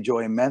 that I enjoy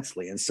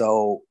immensely. And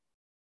so,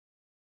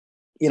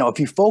 if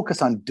you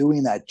focus on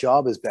doing that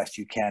job as best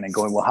you can and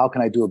going, well, how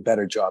can I do a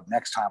better job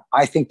next time?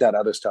 I think that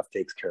other stuff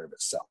takes care of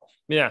itself.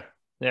 Yeah.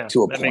 Yeah.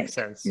 To a that point, makes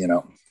sense.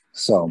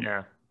 So.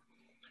 Yeah.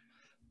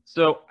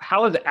 So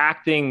how has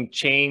acting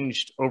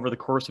changed over the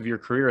course of your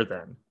career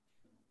then?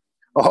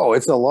 Oh,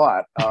 it's a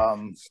lot.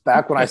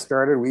 Back when I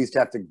started, we used to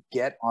have to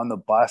get on the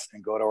bus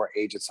and go to our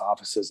agents'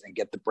 offices and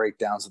get the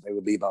breakdowns that they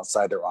would leave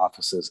outside their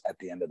offices at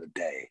the end of the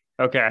day.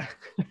 Okay.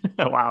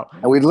 Wow.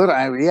 And we'd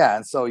literally,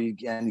 and so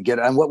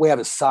and what we have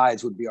as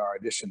sides would be our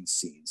audition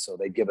scenes. So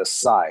they give us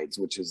sides,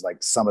 which is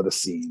like some of the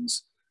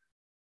scenes.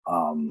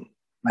 And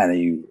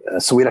then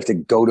so we'd have to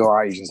go to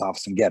our agent's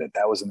office and get it.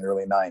 That was in the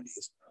early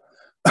 90s.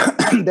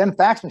 Then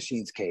fax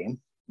machines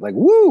came, like,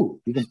 woo,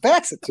 you can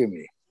fax it to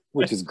me,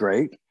 which is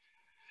great.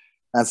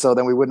 And so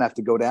then we wouldn't have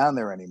to go down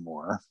there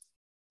anymore.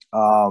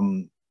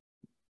 It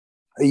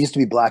used to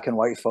be black and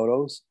white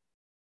photos.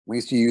 We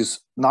used to use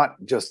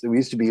we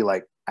used to be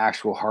like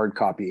actual hard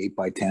copy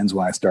 8x10s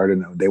when I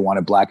started. They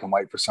wanted black and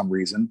white for some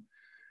reason.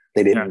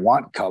 They didn't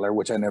want color,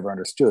 which I never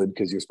understood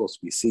because you're supposed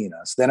to be seeing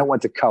us. Then it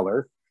went to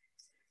color.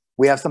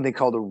 We have something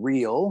called a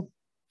reel,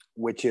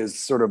 which is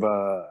sort of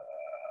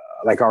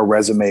like our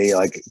resume,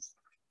 like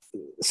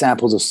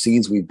samples of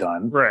scenes we've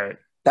done. Right.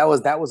 That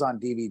was on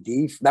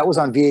DVD. That was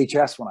on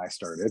VHS when I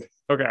started.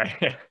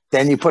 Okay.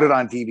 Then you put it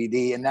on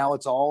DVD, and now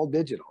it's all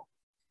digital.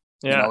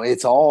 Yeah.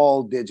 It's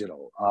all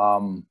digital.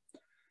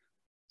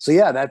 So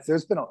yeah,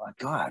 there's been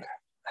I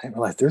didn't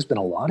realize there's been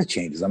a lot of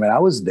changes. I mean, I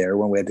was there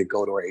when we had to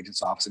go to our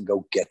agent's office and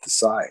go get the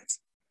sides.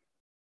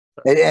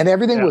 And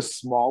everything was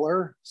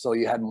smaller, so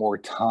you had more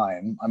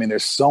time. I mean,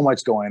 there's so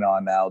much going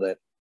on now that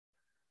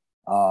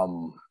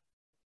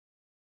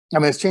I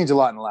mean, it's changed a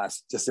lot in the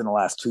last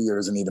 2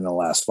 years and even in the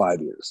last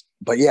 5 years.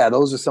 But yeah,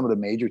 those are some of the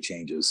major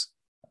changes.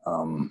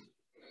 The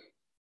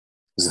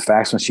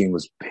fax machine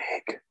was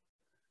big.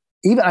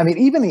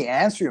 Even the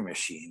answering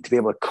machine, to be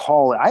able to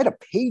call it. I had a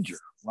pager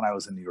when I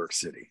was in New York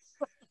City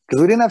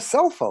because we didn't have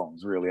cell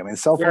phones, really. I mean,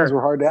 cell phones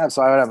were hard to have,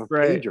 so I would have a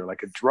pager,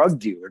 like a drug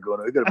dealer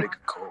going, we got to make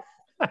a call.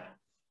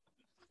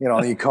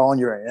 And you call in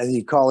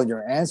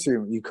your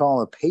answering, you call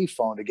on a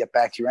payphone to get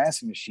back to your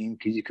answering machine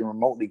because you can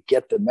remotely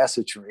get the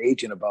message from your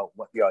agent about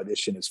what the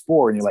audition is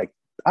for. And you're like,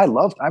 I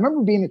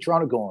remember being in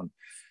Toronto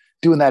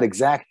doing that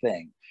exact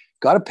thing.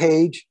 Got a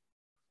page,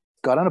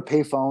 got on a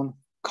payphone,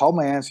 called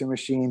my answering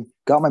machine,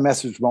 got my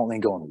message remotely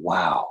and going,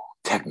 wow,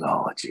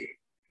 technology.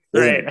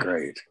 Isn't it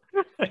great?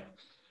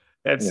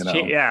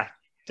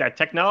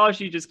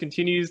 Technology just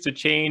continues to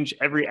change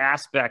every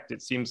aspect,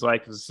 it seems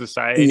like, of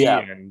society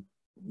and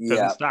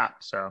doesn't stop.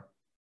 So,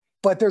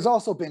 but there's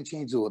also been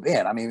changes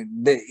within. I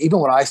mean, even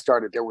when I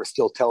started, there were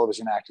still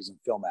television actors and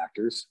film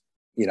actors,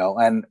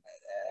 and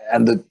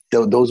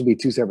those would be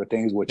two separate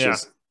things, which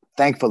is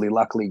thankfully,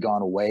 luckily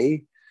gone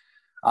away.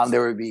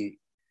 There would be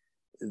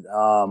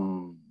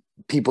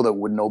people that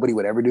nobody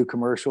would ever do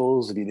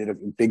commercials. If you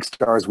did big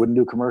stars wouldn't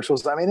do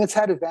commercials. I mean, it's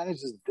had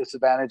advantages and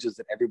disadvantages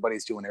that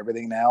everybody's doing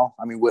everything now.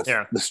 I mean, with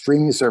the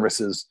streaming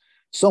services,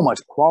 so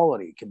much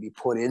quality can be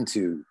put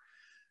into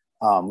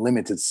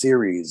limited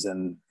series.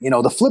 And,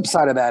 the flip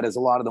side of that is a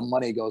lot of the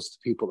money goes to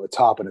people at the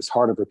top and it's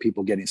harder for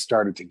people getting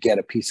started to get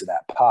a piece of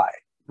that pie.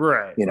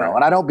 Right. And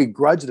I don't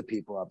begrudge the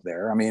people up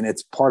there. I mean,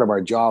 it's part of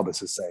our job is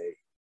to say,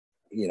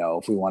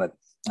 if we want to,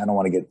 I don't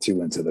want to get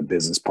too into the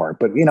business part,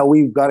 but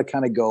we've got to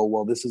kind of go,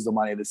 well, this is the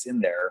money that's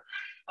in there.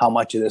 How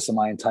much of this am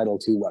I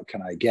entitled to? What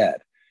can I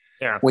get?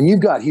 Yeah. When you've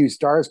got huge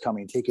stars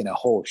coming, taking a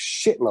whole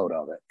shitload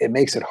of it, it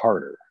makes it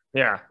harder.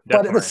 Yeah. Definitely.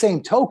 But at the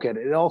same token,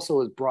 it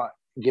also has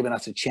given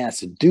us a chance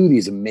to do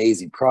these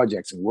amazing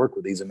projects and work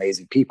with these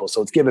amazing people.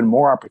 So it's given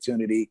more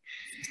opportunity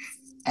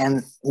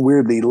and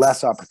weirdly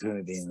less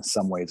opportunity in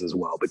some ways as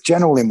well, but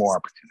generally more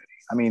opportunity.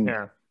 I mean,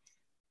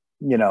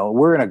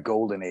 we're in a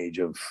golden age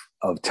of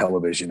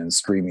television and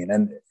streaming.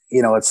 And,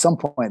 at some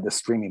point the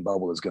streaming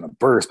bubble is going to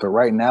burst, but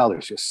right now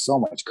there's just so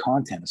much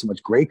content, so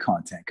much great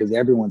content because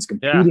everyone's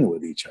competing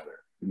with each other,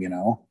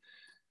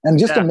 and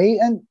just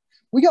amazing. And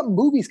we got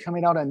movies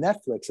coming out on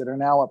Netflix that are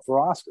now up for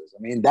Oscars. I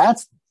mean,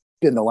 that's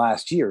been the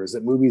last year is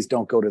that movies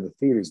don't go to the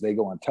theaters. They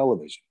go on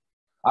television.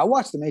 I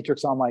watched The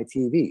Matrix on my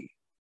TV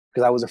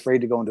because I was afraid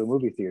to go into a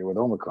movie theater with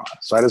Omicron.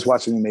 So I just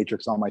watched The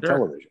Matrix on my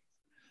television.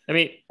 I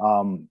mean,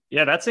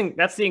 that's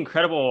the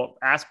incredible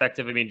aspect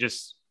of it. I mean,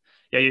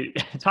 you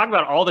talk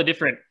about all the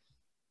different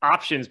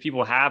options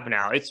people have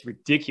now. It's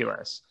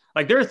ridiculous.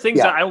 Like there are things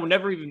that I will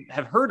never even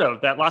have heard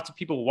of that lots of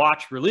people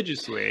watch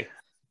religiously.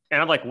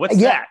 And I'm like, what's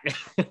that?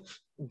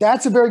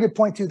 That's a very good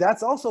point too.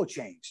 That's also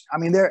changed. I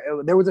mean,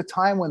 there was a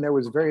time when there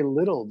was very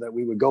little that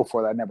we would go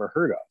for that I never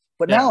heard of.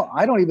 But now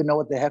I don't even know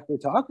what the heck we're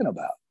talking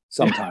about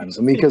sometimes.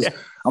 I mean, because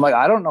I'm like,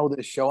 I don't know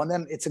this show. And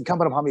then it's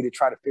incumbent upon me to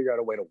try to figure out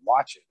a way to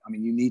watch it. I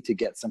mean, you need to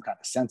get some kind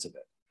of sense of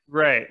it.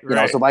 Right. You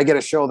know, so if I get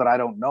a show that I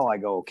don't know, I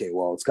go, okay,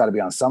 well, it's got to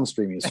be on some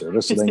streaming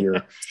service. So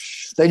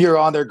then you're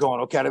on there going,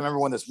 okay, I remember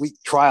when this week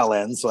trial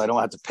ends, so I don't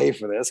have to pay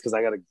for this because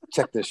I got to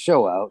check this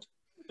show out.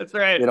 That's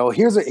right. You know,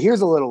 here's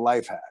a little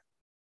life hack.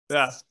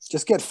 Yeah.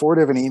 Just get 4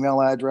 different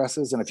email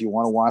addresses, and if you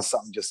want to watch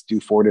something, just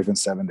do 4 different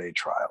 7-day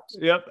trials.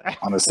 Yep.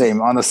 On the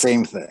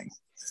same thing.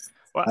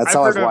 Well, that's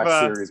how I've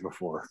watched series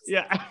before.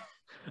 Yeah.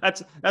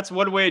 That's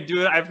one way to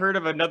do it. I've heard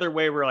of another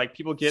way where like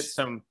people get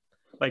some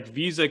like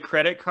Visa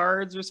credit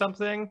cards or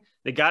something.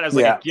 They got as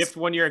like a gift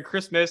one year at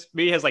Christmas.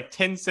 Maybe has like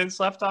 10 cents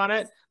left on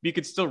it. But you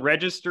could still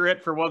register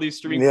it for one of these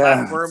streaming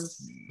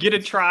platforms. Get a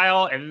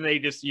trial, and then they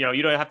just, you know,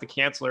 you don't have to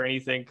cancel or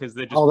anything because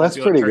they just that's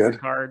pretty good.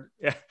 Card.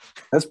 Yeah,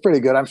 that's pretty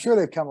good. I'm sure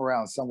they've come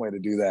around some way to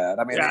do that.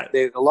 I mean,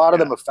 a lot of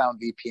them have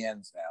found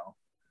VPNs now.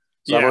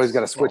 So I've always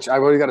got to switch.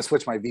 I've always got to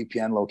switch my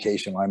VPN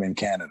location when I'm in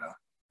Canada.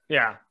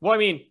 Yeah. Well, I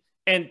mean,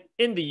 and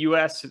in the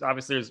US,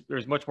 obviously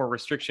there's much more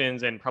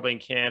restrictions, and probably in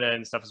Canada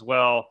and stuff as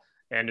well,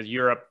 and in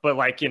Europe. But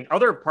like in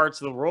other parts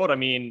of the world, I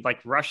mean, like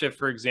Russia,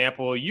 for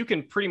example, you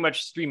can pretty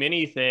much stream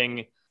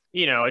anything.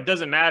 You know, it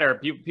doesn't matter.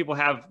 People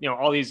have, you know,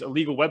 all these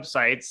illegal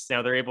websites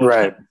now they're able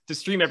to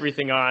stream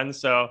everything on.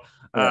 So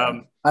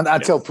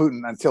until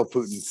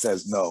Putin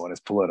says no and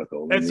it's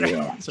political, then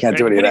can't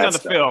do any of that on the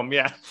stuff. film,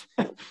 yeah.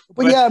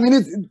 but yeah, I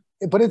mean,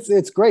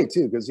 it's great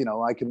too because you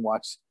know I can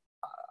watch.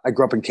 I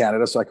grew up in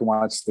Canada, so I can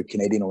watch the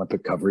Canadian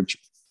Olympic coverage.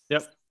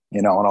 Yep.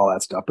 You know, and all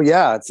that stuff. But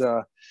yeah, it's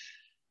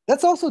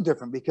that's also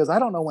different because I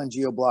don't know when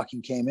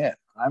geo-blocking came in.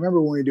 I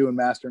remember when we were doing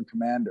Master and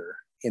Commander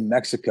in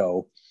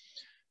Mexico,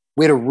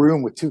 we had a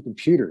room with 2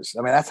 computers.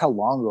 I mean, that's how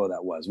long ago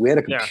that was. We had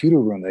a computer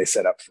room they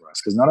set up for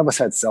us because none of us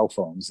had cell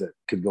phones that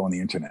could go on the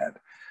internet.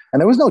 And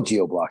there was no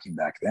geo-blocking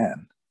back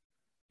then.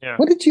 Yeah.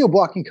 When did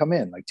geo-blocking come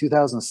in? Like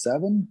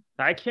 2007?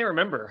 I can't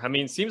remember. I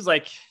mean, it seems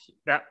like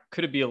that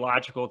could be a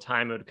logical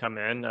time it would come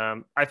in.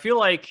 I feel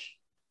like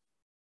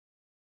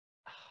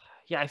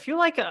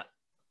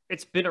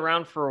it's been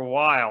around for a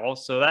while,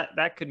 so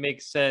that could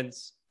make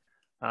sense.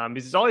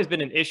 Because it's always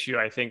been an issue,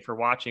 I think, for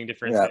watching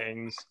different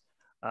things.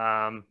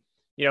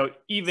 You know,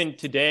 even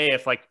today,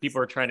 if like people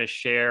are trying to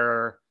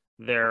share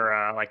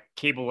their like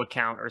cable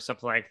account or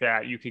something like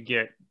that, you could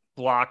get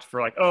blocked for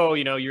like, oh,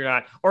 you know, you're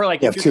not, or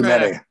like if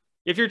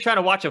you're trying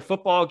to watch a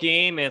football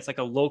game and it's like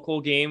a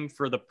local game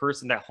for the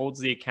person that holds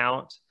the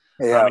account,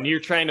 and you're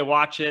trying to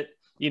watch it,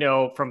 you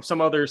know, from some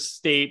other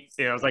state,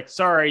 you know, it's like,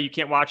 sorry, you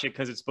can't watch it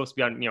because it's supposed to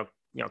be on, you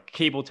know,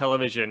 cable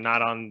television,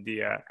 not on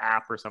the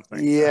app or something.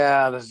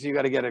 Yeah, you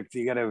got to get a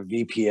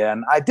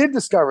VPN. I did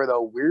discover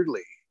though,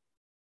 weirdly,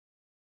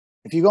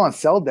 if you go on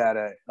cell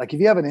data, like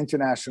if you have an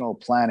international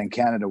plan in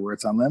Canada where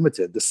it's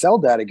unlimited, the cell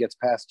data gets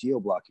past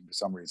geo-blocking for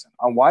some reason.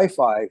 On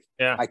Wi-Fi,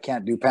 I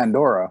can't do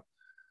Pandora.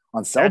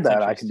 On cell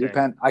data, I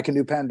can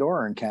do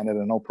Pandora in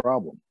Canada, no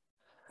problem.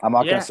 I'm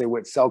not going to say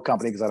which cell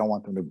company because I don't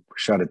want them to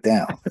shut it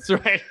down.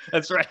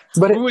 That's right.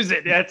 But who is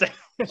it?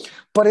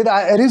 But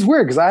it is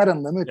weird because I had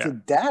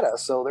unlimited data,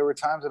 so there were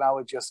times that I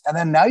would just, and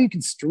then now you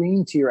can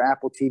stream to your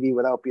Apple TV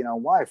without being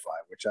on Wi-Fi,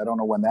 which I don't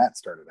know when that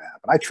started to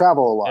happen. I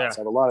travel a lot, so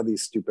I have a lot of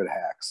these stupid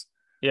hacks.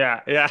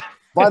 Yeah.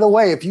 By the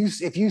way, if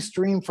you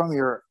stream from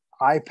your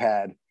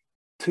iPad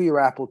to your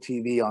Apple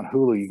TV on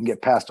Hulu, you can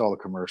get past all the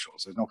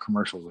commercials. There's no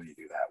commercials when you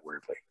do that,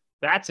 weirdly.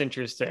 That's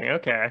interesting.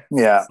 Okay.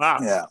 Yeah. Wow.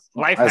 Yeah.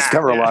 Life I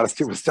discover a lot of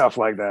stupid stuff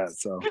like that.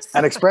 So,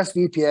 and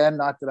ExpressVPN,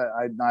 not that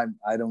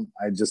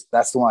I just,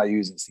 that's the one I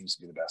use. It seems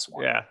to be the best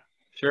one. Yeah.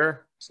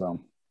 Sure.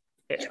 So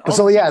that's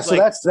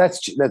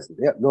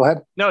go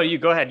ahead. No, you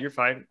go ahead. You're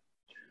fine.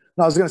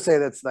 No, I was going to say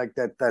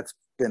that's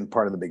been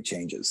part of the big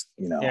changes,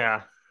 you know?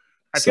 Yeah.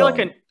 I feel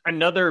like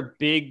another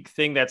big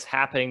thing that's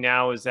happening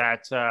now is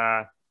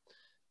that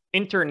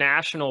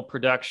international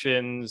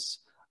productions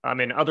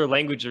in other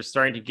languages are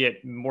starting to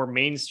get more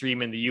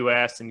mainstream in the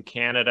US and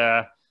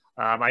Canada.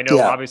 I know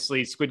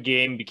obviously Squid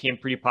Game became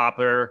pretty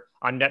popular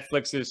on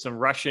Netflix. There's some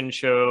Russian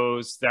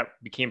shows that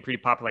became pretty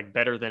popular, like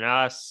Better Than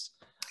Us.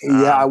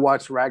 Yeah, I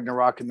watched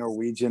Ragnarok in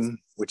Norwegian,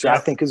 which I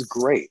think is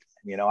great.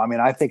 You know, I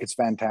mean, I think it's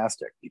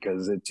fantastic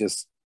because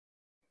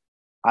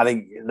I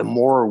think the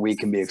more we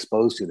can be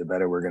exposed to, the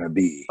better we're going to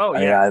be. Oh,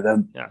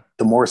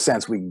 the more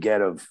sense we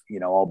get of, you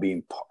know, all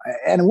being,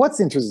 and what's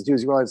interesting too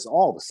is you realize it's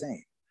all the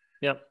same.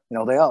 Yep. You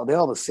know, they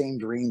all the same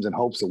dreams and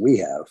hopes that we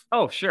have.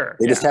 Oh, sure.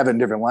 They just have it in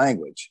different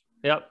language.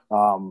 Yep.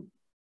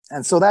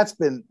 And so that's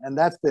been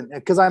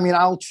because I mean,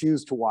 I'll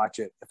choose to watch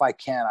it if I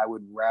can. I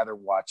would rather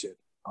watch it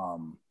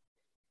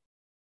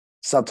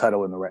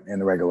subtitle in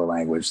the regular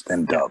language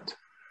than dubbed.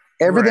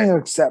 Everything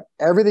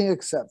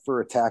except for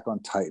Attack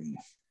on Titan.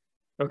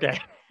 Okay.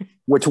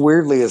 Which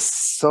weirdly is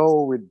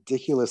so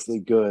ridiculously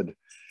good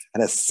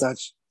and has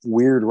such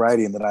weird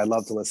writing that I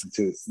love to listen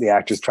to the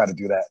actors try to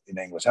do that in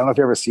English. I don't know if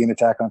you've ever seen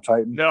Attack on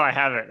Titan. No, I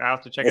haven't. I'll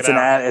have to check it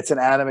out. It's an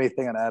anime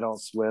thing on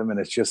Adult Swim, and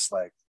it's just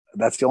like,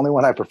 that's the only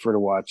one I prefer to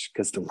watch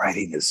because the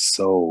writing is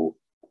so,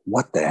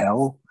 what the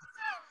hell?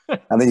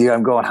 And then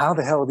I'm going, how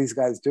the hell are these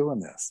guys doing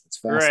this? It's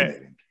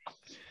fascinating.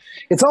 Right.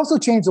 It's also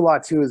changed a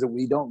lot too, is that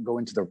we don't go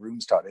into the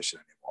rooms to audition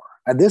anymore.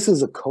 And this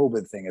is a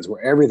COVID thing, is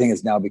where everything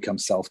has now become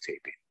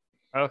self-taping.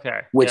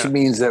 Okay. which Yeah.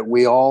 means that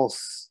we all,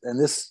 and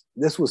this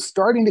was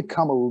starting to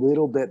come a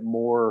little bit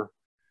more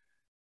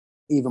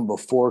even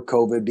before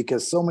COVID,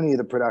 because so many of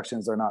the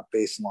productions are not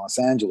based in Los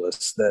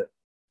Angeles that,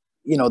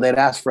 they'd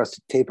ask for us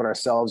to tape it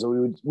ourselves.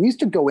 We used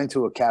to go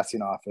into a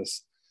casting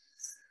office,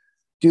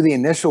 do the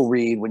initial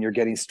read when you're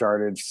getting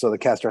started, so the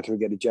cast director would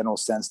get a general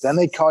sense. Then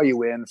they'd call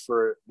you in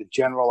for the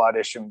general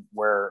audition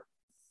where,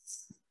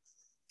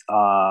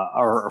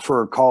 or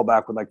for a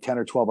callback with like 10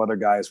 or 12 other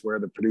guys where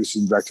the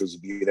producers and directors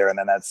would be there. And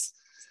then that's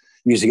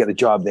you usually get the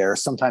job there.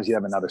 Sometimes you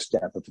have another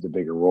step if it's a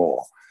bigger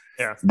role.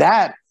 Yeah.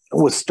 That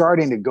was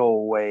starting to go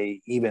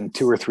away even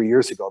 2 or 3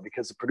 years ago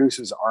because the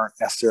producers aren't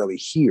necessarily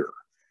here.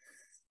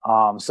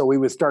 So we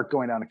would start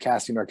going down to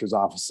casting directors'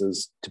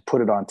 offices to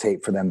put it on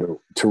tape for them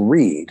to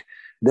read.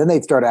 Then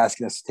they'd start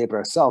asking us to tape it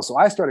ourselves. So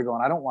I started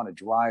going, I don't want to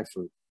drive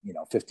for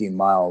 15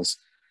 miles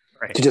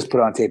to just put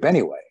it on tape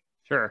anyway.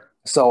 Sure.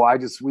 So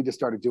we just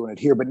started doing it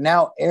here. But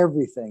now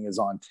everything is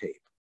on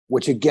tape,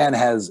 which again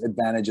has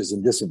advantages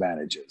and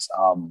disadvantages.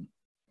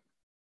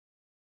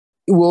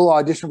 We'll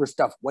audition for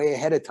stuff way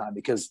ahead of time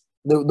because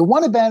the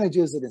one advantage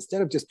is that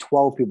instead of just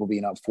 12 people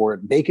being up for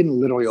it, they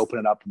can literally open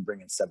it up and bring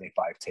in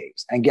 75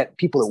 tapes and get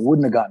people that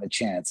wouldn't have gotten a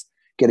chance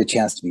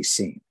to be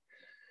seen.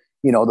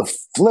 The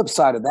flip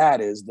side of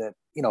that is that,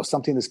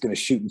 something that's going to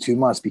shoot in 2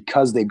 months,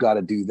 because they've got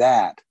to do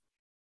that,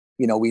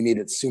 we need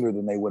it sooner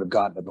than they would have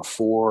gotten it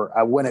before.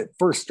 When it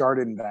first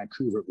started in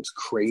Vancouver, it was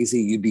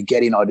crazy. You'd be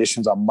getting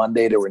auditions on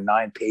Monday. There were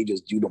 9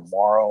 pages due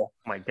tomorrow.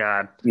 Oh my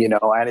God.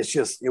 And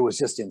it was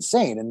just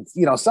insane. And,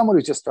 someone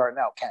who's just starting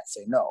out can't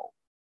say no.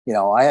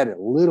 I had a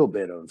little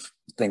bit of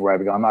thing where I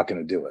would go, I'm not going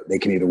to do it. They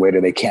can either wait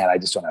or they can't. I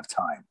just don't have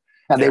time.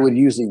 And they would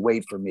usually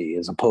wait for me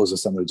as opposed to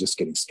someone who's just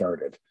getting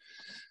started.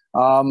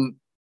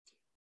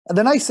 And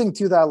the nice thing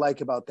too that I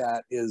like about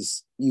that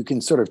is you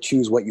can sort of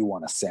choose what you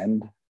want to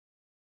send.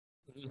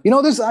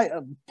 There's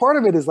part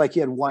of it is like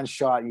you had one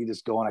shot and you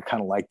just go, and I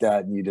kind of like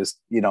that. And you just,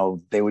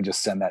 they would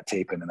just send that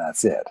tape in and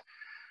that's it.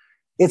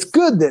 It's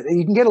good that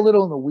you can get a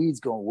little in the weeds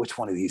going, which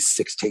one of these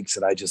 6 takes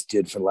that I just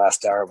did for the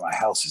last hour of my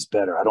house is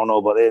better? I don't know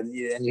about it.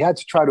 And you have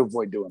to try to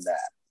avoid doing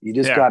that. You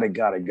just gotta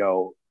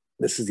go,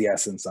 this is the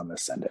essence, I'm going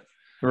to send it.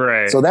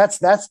 Right. So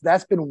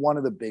that's been one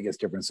of the biggest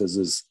differences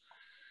is,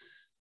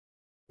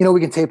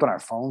 we can tape on our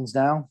phones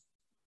now.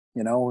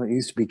 It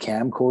used to be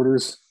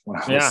camcorders when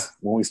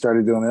we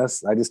started doing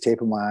this. I just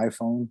tape on my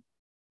iPhone.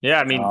 Yeah,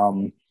 I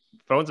mean,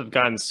 phones have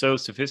gotten so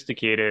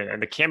sophisticated,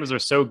 and the cameras are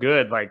so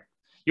good. Like,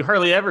 you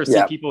hardly ever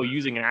see people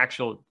using an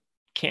actual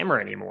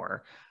camera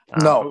anymore.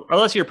 No,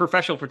 unless you're a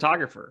professional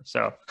photographer.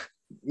 So,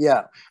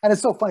 yeah, and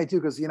it's so funny too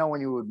because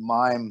when you would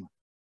mime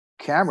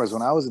cameras,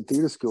 when I was in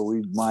theater school,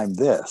 we mimed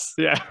this.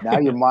 Yeah. Now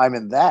you're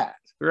miming that.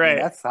 Right.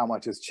 That's how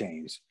much has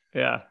changed.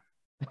 Yeah.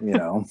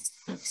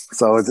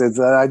 So it's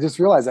I just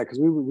realized that because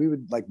we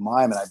would like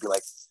mime and I'd be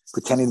like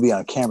pretending to be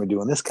on camera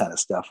doing this kind of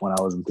stuff when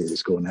I was in theater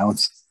school. Now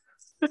it's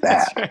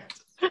that. Right.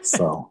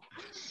 So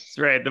that's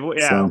right.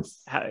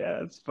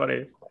 That's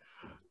funny.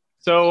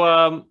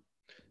 So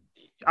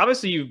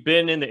obviously you've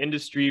been in the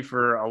industry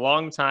for a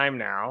long time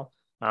now.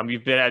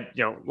 You've been at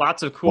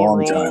lots of cool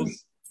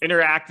roles,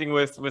 interacting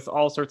with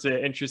all sorts of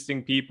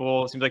interesting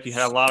people. It seems like you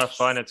had a lot of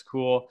fun. It's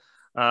cool.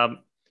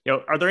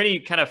 Are there any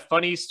kind of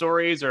funny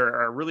stories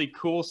or really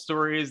cool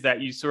stories that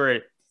you sort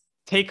of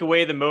take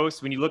away the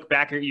most when you look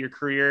back at your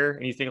career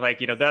and you think like,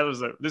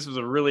 this was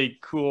a really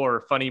cool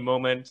or funny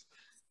moment?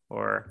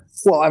 Or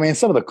well, I mean,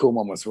 some of the cool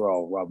moments were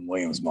all Robin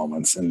Williams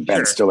moments and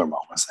Ben Stiller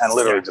moments, and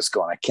literally just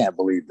going, I can't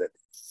believe that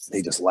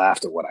they just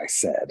laughed at what I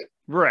said.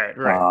 Right.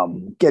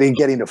 Getting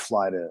to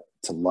fly to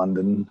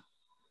London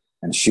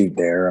and shoot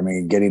there. I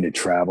mean, getting to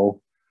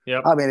travel.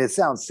 Yep. I mean, it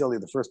sounds silly.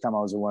 The first time I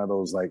was in one of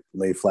those like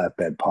lay flat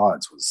bed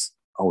pods was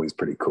always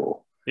pretty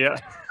cool. Yeah.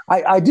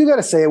 I do got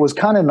to say, it was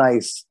kind of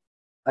nice.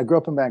 I grew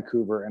up in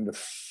Vancouver, and to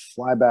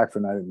fly back for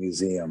a night at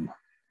museum,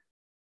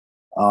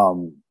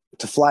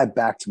 to fly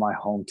back to my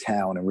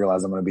hometown and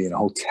realize I'm going to be in a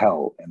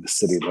hotel in the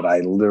city that I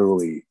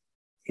literally,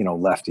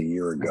 left a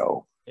year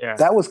ago. Yeah.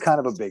 That was kind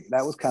of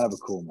a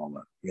cool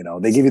moment.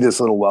 They give you this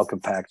little welcome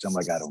package. I'm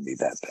like, I don't need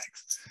that.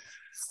 Thanks.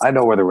 I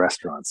know where the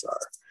restaurants are.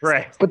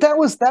 Right. But that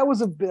was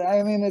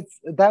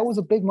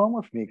a big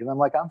moment for me because I'm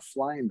like, I'm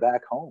flying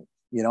back home,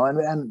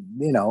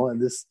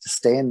 and this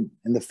staying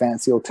in the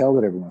fancy hotel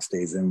that everyone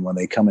stays in when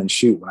they come and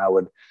shoot. When I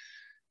would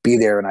be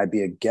there and I'd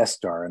be a guest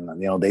star, and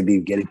they'd be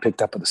getting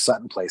picked up at the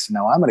Sutton place, and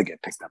now I'm going to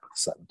get picked up at the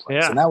Sutton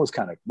place, and that was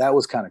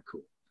kind of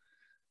cool.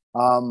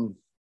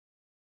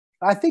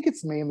 I think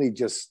it's mainly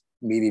just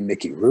meeting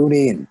Mickey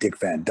Rooney and Dick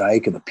Van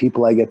Dyke and the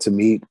people I get to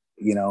meet.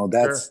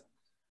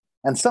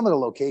 And some of the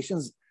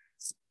locations.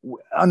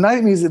 A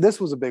Night Museum,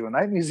 this was a big one.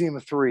 Night Museum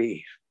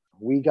 3,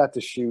 we got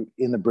to shoot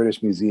in the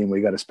British Museum.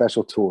 We got a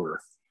special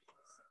tour.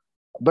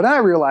 But I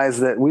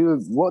realized that we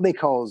would, what they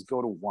call is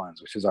go to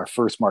ones, which is our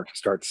first mark to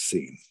start the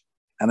scene.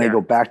 And they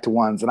go back to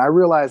ones. And I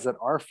realized that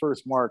our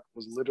first mark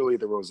was literally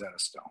the Rosetta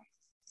Stone.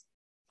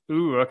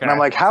 Ooh, okay. And I'm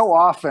like, how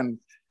often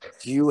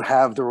do you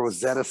have the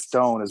Rosetta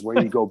Stone is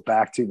where you go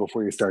back to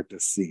before you start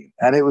this scene?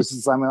 And it was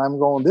just, I'm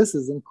going, this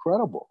is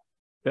incredible.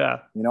 Yeah.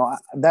 You know,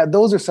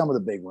 those are some of the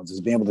big ones,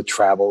 is being able to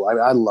travel.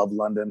 I love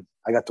London.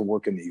 I got to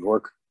work in New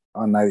York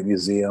on Night at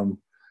Museum.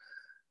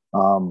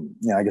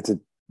 I get to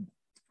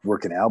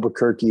work in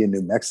Albuquerque and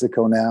New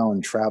Mexico now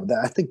and travel.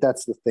 I think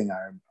that's the thing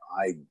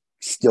I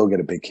still get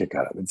a big kick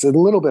out of. It's a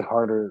little bit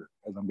harder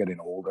as I'm getting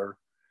older.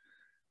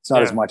 It's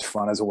not as much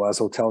fun as it was.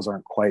 Hotels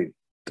aren't quite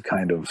the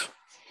kind of,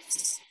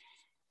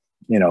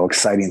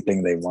 exciting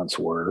thing they once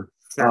were.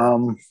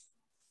 Sure.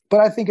 But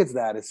I think it's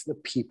the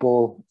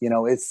people,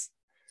 it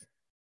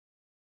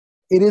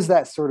is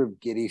that sort of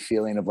giddy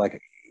feeling of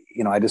like,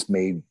 I just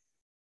made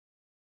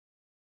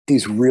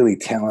these really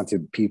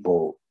talented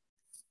people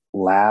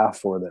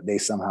laugh, or that they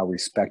somehow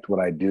respect what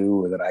I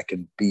do, or that I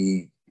can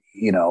be,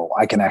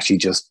 I can actually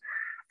just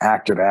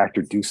actor to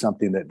actor do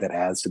something that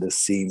adds to the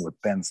scene with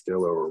Ben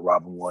Stiller or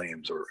Robin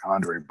Williams or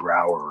Andre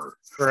Braugher.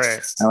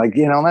 Right.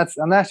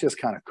 And that's just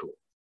kind of cool.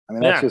 I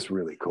mean, that's just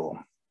really cool.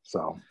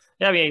 So.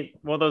 Yeah, I mean,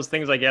 one of those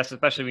things, I guess,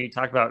 especially when you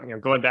talk about,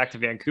 going back to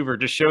Vancouver,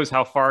 just shows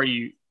how far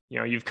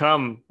you've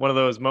come. One of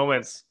those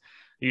moments,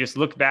 you just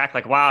look back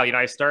like, wow,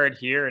 I started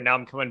here and now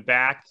I'm coming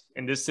back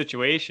in this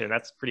situation.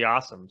 That's pretty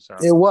awesome. So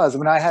it was. I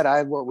mean, I had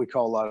what we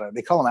call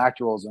they call them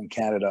actor roles in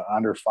Canada,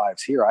 under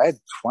fives here. I had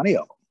 20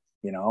 of them.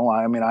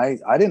 I mean, I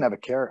didn't have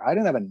I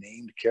didn't have a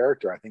named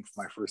character, I think,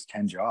 for my first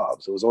 10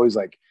 jobs. It was always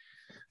like,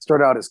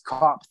 started out as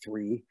cop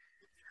 3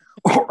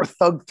 or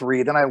thug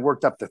 3. Then I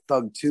worked up to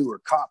thug 2 or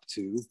cop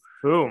 2.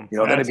 Boom.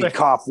 Then it'd be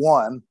cop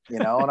 1,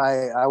 and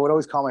I would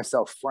always call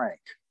myself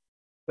Frank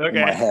in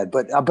my head.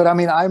 But I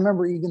mean, I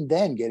remember even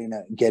then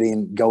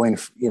going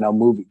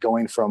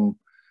from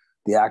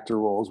the actor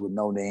roles with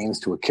no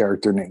names to a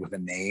character with a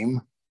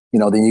name.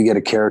 Then you get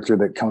a character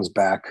that comes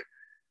back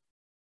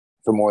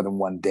for more than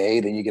one day.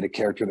 Then you get a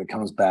character that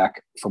comes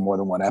back for more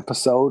than one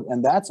episode.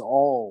 And that's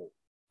all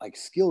like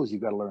skills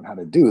you've got to learn how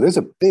to do. There's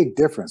a big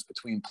difference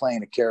between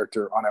playing a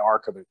character on an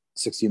arc of a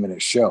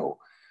 60-minute show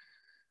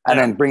and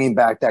then bringing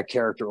back that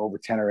character over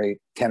 10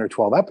 or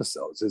 12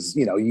 episodes. Is,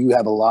 you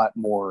have a lot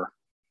more.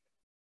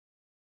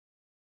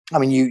 I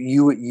mean,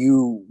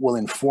 you will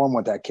inform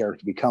what that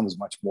character becomes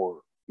much more.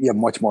 You have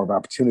much more of an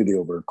opportunity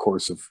over a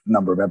course of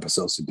number of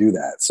episodes to do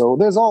that. So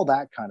there's all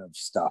that kind of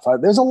stuff.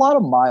 There's a lot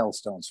of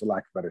milestones, for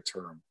lack of a better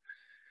term,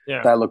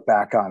 that I look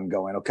back on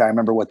going, okay, I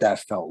remember what that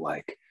felt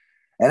like.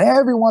 And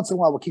every once in a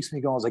while, what keeps me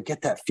going is I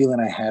get that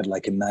feeling I had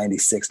like in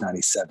 96,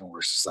 97, where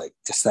it's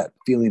just that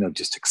feeling of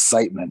just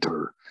excitement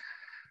or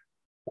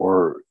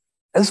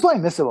that's what I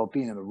miss about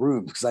being in the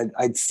rooms, because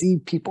I'd see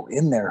people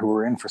in there who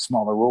were in for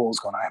smaller roles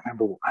going,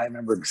 I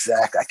remember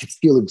exactly, I could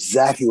feel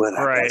exactly what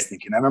that guy's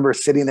thinking. I remember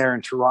sitting there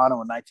in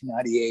Toronto in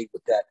 1998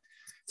 with that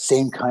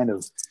same kind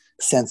of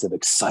sense of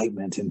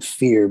excitement and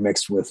fear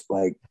mixed with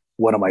like,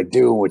 what am I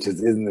doing? Which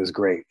isn't this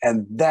great?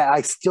 And that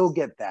I still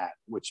get that,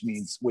 which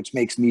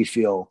makes me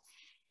feel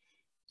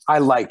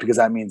because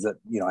that means that,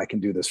 I can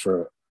do this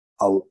for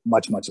a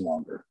much, much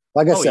longer.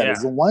 Like I said,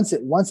 once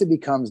it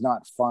becomes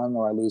not fun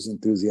or I lose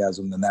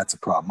enthusiasm, then that's a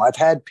problem. I've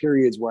had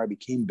periods where I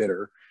became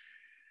bitter,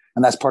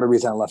 and that's part of the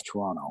reason I left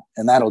Toronto.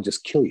 And that'll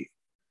just kill you.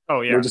 Oh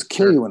yeah, it'll just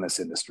kill you in this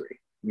industry,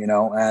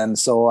 And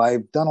so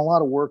I've done a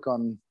lot of work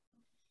on,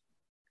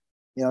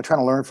 trying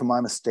to learn from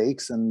my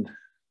mistakes and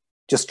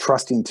just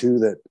trusting too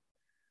that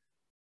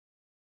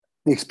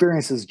the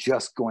experience is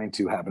just going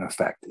to have an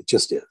effect. It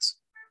just is.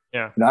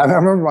 Yeah. I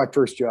remember my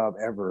first job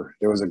ever.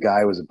 There was a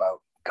guy who was about.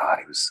 God,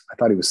 I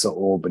thought he was so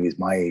old, but he's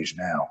my age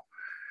now.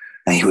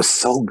 And he was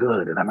so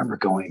good. And I remember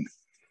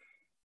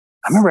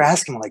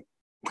asking him, like,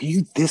 were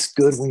you this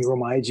good when you were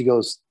my age? He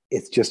goes,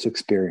 it's just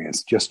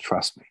experience. Just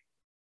trust me.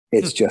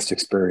 It's just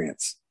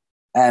experience.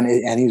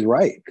 And he's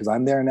right, because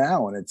I'm there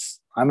now. And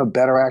I'm a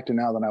better actor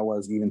now than I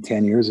was even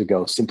 10 years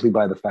ago, simply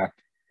by the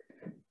fact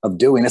of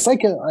doing. It's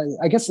like,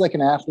 I guess like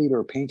an athlete or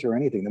a painter or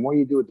anything. The more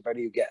you do it, the better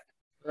you get.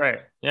 Right.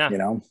 Yeah.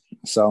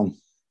 So.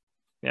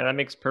 Yeah, that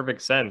makes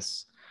perfect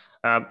sense.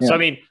 So, I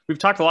mean, we've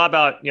talked a lot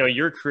about,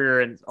 your career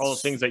and all the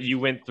things that you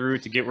went through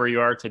to get where you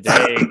are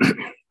today.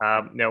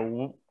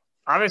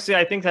 Obviously,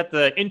 I think that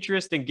the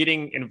interest in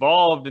getting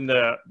involved in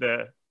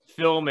the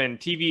film and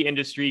TV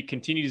industry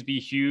continues to be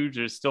huge.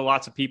 There's still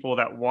lots of people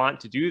that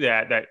want to do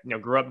that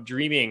grew up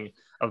dreaming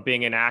of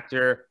being an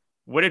actor.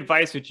 What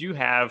advice would you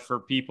have for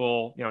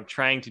people,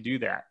 trying to do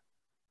that?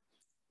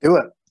 Do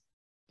it.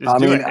 Just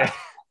do it.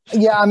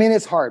 Yeah, I mean,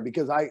 it's hard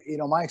because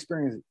my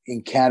experience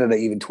in Canada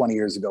even 20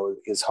 years ago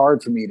is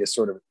hard for me to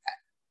sort of,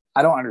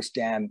 I don't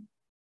understand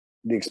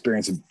the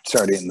experience of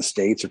starting in the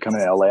States or coming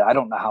to LA. I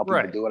don't know how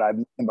people do it. I have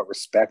nothing but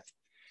respect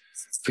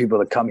for people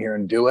that come here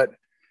and do it.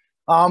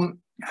 I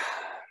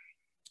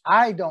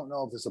don't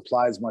know if this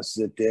applies as much as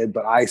it did,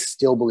 but I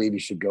still believe you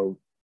should go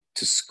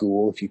to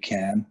school if you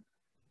can.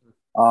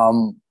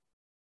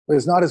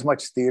 There's not as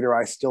much theater.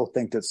 I still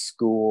think that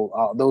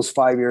school, those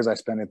 5 years I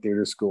spent in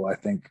theater school, I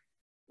think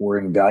were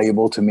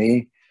invaluable to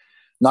me.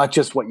 Not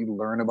just what you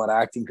learn about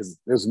acting, because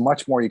there's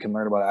much more you can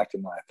learn about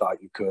acting than I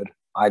thought you could.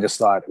 I just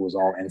thought it was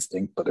all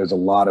instinct, but there's a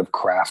lot of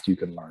craft you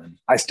can learn.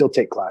 I still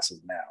take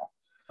classes now.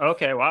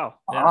 Okay, wow.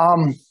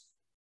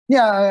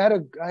 Yeah,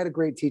 I had a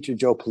great teacher,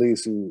 Joe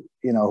Police, who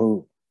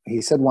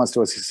he said once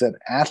to us, he said,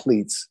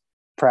 athletes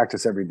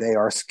practice every day.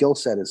 Our skill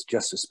set is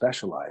just as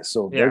specialized.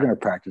 So if they're going to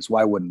practice,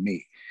 why wouldn't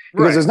me?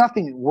 Because there's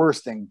nothing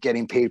worse than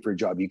getting paid for a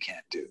job you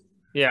can't do.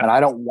 Yeah. And I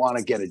don't want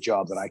to get a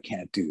job that I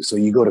can't do. So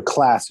you go to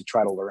class to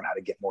try to learn how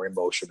to get more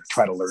emotion, or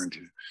try to learn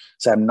to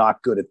say, I'm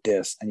not good at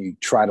this. And you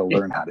try to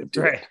learn how to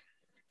do it.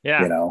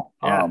 Yeah. You know,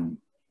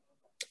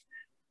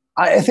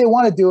 if they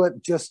want to do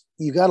it, just,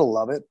 you got to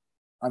love it.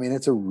 I mean,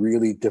 it's a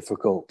really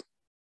difficult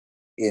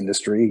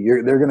industry.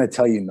 They're going to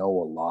tell you no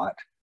a lot.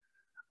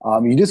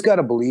 You just got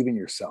to believe in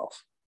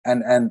yourself.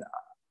 And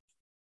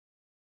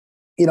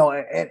you know,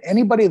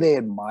 anybody they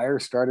admire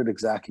started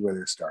exactly where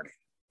they're starting.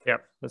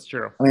 Yep, that's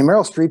true. I mean,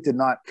 Meryl Streep did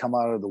not come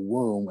out of the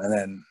womb and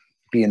then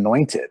be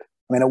anointed. I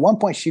mean, at one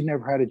point, she'd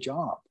never had a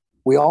job.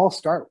 We all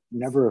start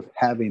never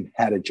having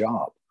had a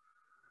job,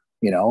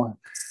 you know.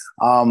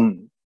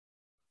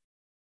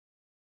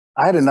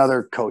 I had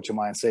another coach of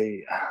mine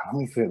say, let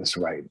me get this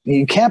right.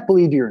 You can't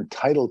believe you're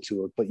entitled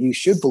to it, but you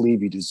should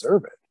believe you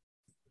deserve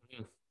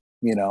it,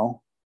 you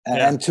know.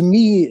 And to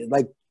me,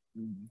 like,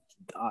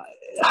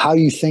 how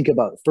you think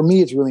about, for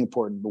me, it's really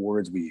important the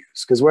words we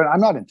use, because I'm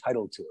not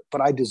entitled to it,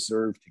 but I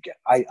deserve to get,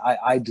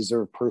 I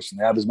deserve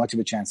personally, I have as much of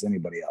a chance as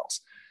anybody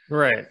else.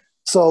 Right.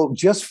 So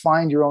just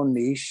find your own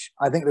niche.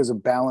 I think there's a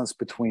balance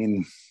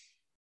between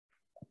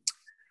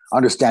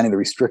understanding the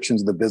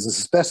restrictions of the business,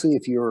 especially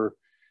if you're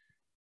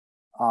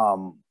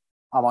a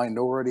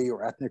minority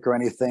or ethnic or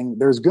anything.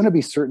 There's going to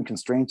be certain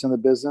constraints in the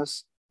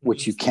business,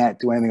 which you can't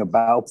do anything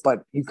about,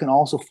 but you can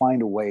also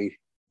find a way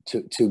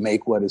to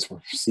make what is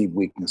perceived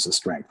weakness a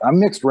strength. I'm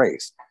mixed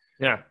race,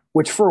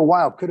 which for a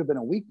while could have been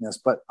a weakness,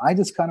 but I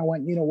just kind of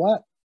went, you know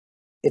what?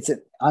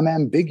 I'm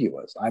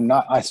ambiguous.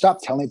 I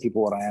stopped telling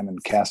people what I am in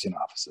casting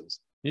offices.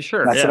 You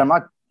sure? And I said, I'm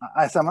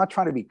not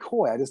trying to be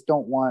coy. I just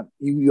don't want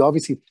you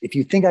obviously, if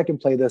you think I can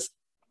play this,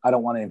 I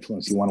don't want to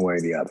influence you one way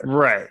or the other.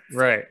 Right.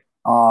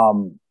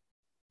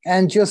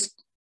 And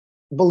just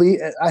believe.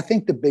 I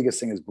think the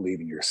biggest thing is believe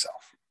in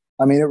yourself.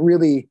 I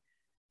mean,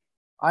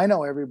 I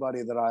know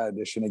everybody that I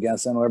audition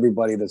against. I know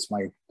everybody that's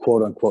my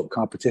quote unquote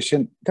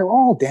competition. They're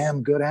all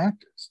damn good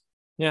actors.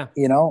 Yeah.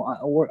 You know,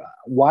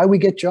 why we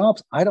get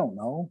jobs, I don't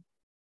know.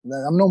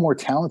 I'm no more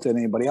talented than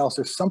anybody else.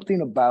 There's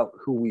something about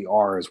who we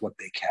are is what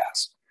they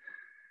cast.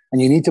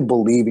 And you need to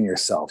believe in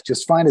yourself.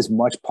 Just find as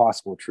much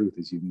possible truth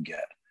as you can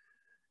get.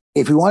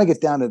 If you want to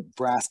get down to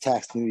brass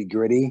tacks, nitty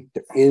gritty,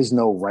 there is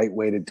no right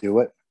way to do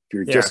it. If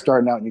you're just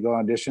starting out and you go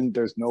audition,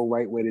 there's no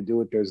right way to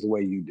do it. There's the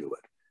way you do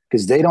it.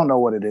 Because they don't know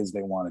what it is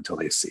they want until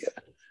they see it.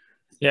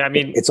 Yeah, I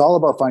mean, it's all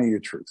about finding your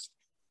truth.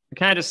 It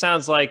kind of just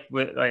sounds like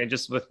with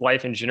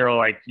life in general,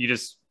 like you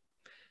just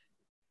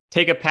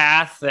take a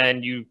path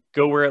and you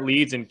go where it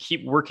leads and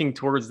keep working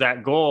towards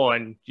that goal.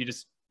 And you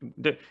just,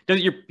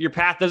 your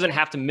path doesn't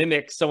have to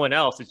mimic someone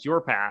else. It's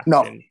your path.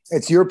 No,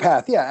 it's your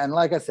path. Yeah. And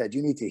like I said,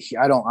 you need to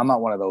hear. I'm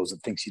not one of those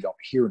that thinks you don't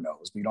hear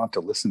no's, but you don't have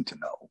to listen to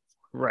no.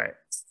 Right.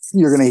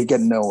 You're going to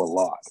get no a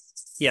lot.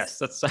 Yes.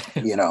 That's,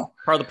 you know,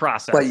 part of the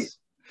process. But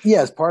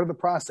yeah, it's part of the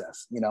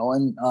process, you know,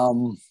 and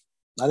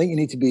I think you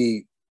need to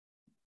be,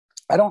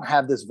 I don't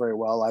have this very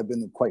well. I've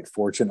been quite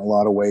fortunate in a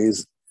lot of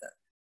ways.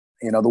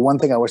 You know, the one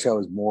thing I wish I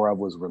was more of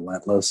was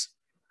relentless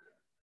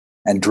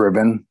and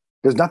driven.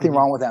 There's nothing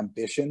wrong with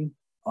ambition.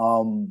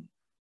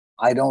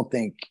 I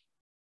think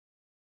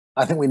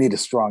we need a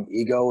strong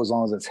ego as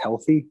long as it's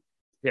healthy.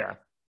 Yeah.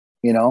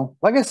 You know,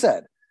 like I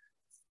said,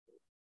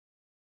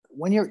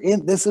 when you're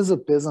in, this is a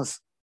business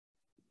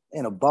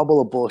in a bubble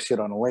of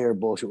bullshit on a layer of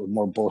bullshit with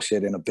more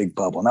bullshit in a big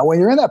bubble. Now, when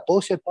you're in that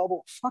bullshit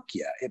bubble, fuck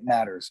yeah, it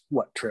matters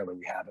what trailer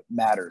we have. It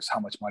matters how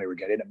much money we're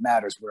getting. It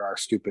matters where our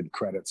stupid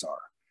credits are.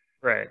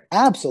 Right.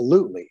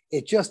 Absolutely.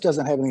 It just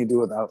doesn't have anything to do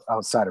with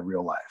outside of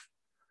real life.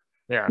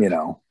 Yeah. You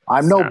know,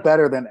 I'm no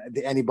better than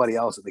anybody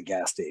else at the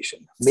gas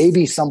station.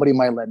 Maybe somebody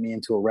might let me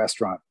into a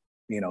restaurant,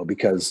 you know,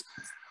 because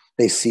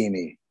they see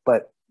me,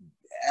 but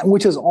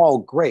which is all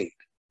great,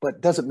 but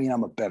doesn't mean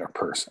I'm a better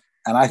person.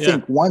 And I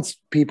think once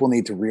people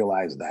need to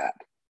realize that,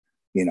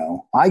 you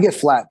know, I get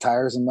flat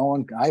tires and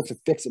I have to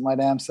fix it my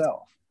damn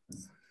self.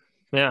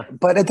 Yeah.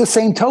 But at the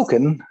same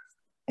token,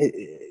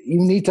 you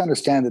need to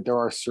understand that there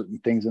are certain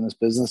things in this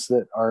business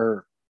that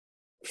are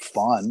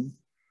fun.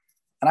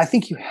 And I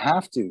think you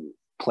have to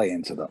play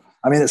into them.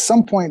 I mean, at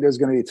some point, there's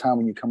going to be a time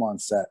when you come on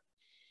set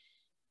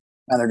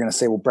and they're going to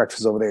say, well, breakfast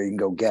is over there, you can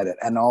go get it.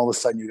 And all of a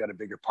sudden you got a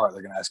bigger part.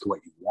 They're going to ask you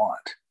what you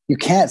want. You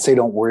can't say,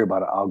 don't worry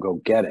about it, I'll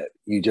go get it.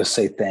 You just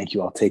say, thank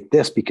you, I'll take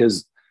this,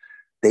 because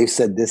they've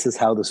said this is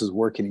how this is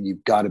working and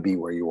you've got to be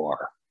where you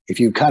are. If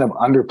you kind of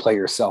underplay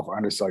yourself or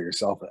undersell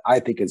yourself, I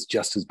think it's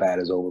just as bad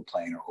as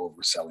overplaying or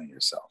overselling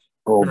yourself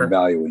or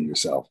overvaluing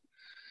yourself.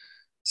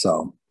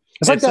 So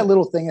it's like that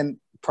little thing in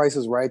Price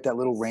is Right, that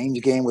little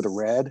range game with a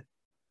red.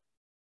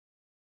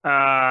 You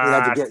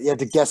have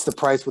to guess the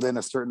price within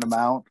a certain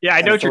amount. Yeah,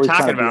 I know what you're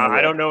talking about.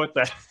 I don't know what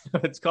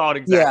it's called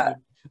exactly. Yeah.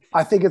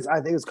 I think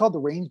it's called the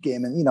range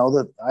game. And you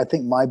know, I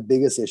think my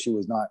biggest issue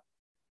was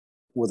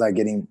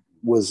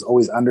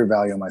always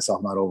undervaluing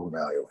myself, not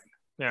overvaluing.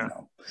 Yeah. You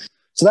know?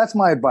 So that's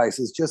my advice,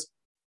 is just,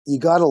 you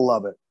got to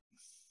love it.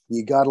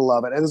 You got to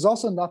love it. And there's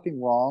also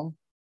nothing wrong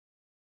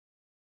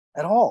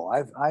at all.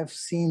 I've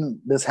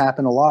seen this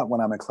happen a lot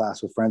when I'm in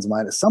class with friends of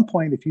mine. At some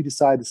point, if you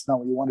decide it's not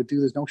what you want to do,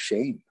 there's no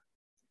shame.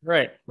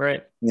 Right.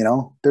 Right.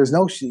 There's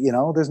no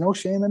there's no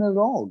shame in it at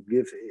all.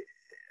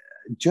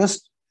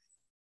 Just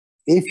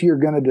if you're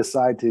going to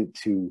decide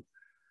to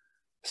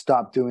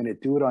stop doing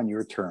it, do it on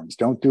your terms.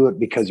 Don't do it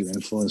because you're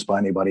influenced by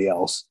anybody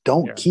else.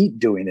 Don't keep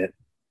doing it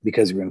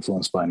because you're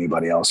influenced by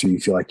anybody else or you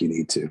feel like you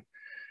need to.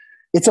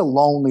 It's a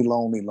lonely,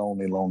 lonely,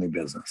 lonely, lonely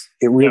business.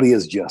 It really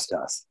is just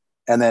us.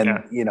 And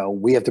then,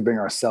 we have to bring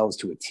ourselves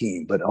to a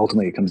team, but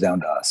ultimately it comes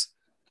down to us.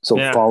 So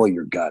follow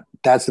your gut.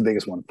 That's the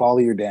biggest one. Follow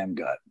your damn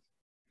gut.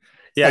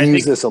 Yeah, and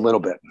use this a little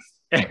bit.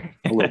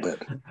 A little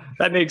bit.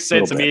 That makes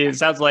sense. I mean, it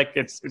sounds like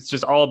it's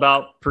just all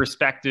about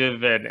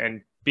perspective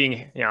and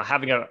being,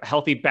 having a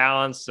healthy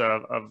balance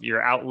of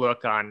your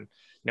outlook on,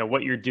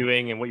 what you're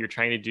doing and what you're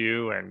trying to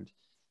do, and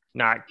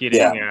not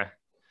getting,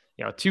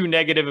 too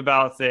negative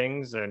about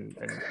things. And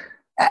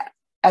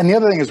the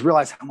other thing is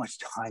realize how much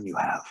time you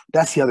have.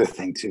 That's the other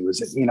thing too, is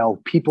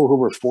that, people who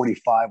were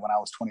 45 when I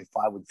was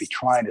 25 would be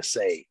trying to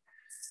say,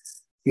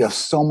 you have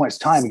so much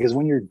time, because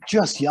when you're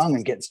just young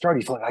and getting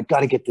started, you feel like I got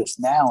to get this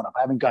now. And if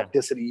I haven't got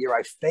this in a year,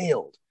 I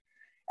failed.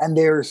 And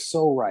they're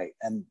so right.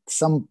 And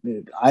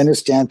I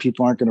understand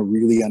people aren't going to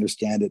really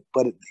understand it,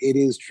 but it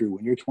is true.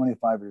 When you're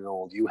 25 years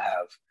old, you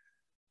have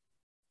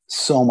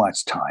so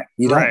much time.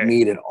 You don't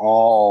need it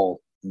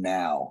all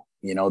now.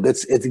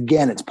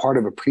 It's part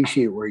of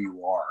appreciate where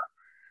you are.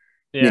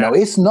 Yeah.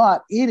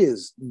 It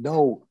is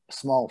no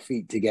small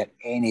feat to get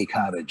any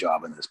kind of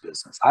job in this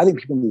business. I think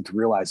people need to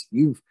realize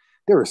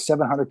there were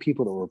 700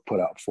 people that were put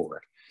up for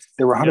it.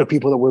 There were 100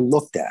 people that were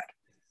looked at.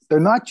 They're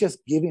not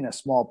just giving a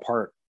small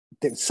part.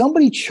 That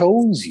somebody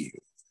chose you.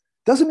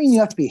 Doesn't mean you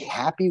have to be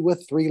happy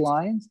with 3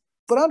 lines,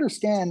 but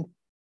understand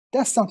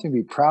that's something to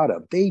be proud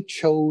of. They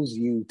chose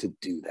you to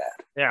do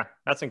that. Yeah,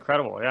 that's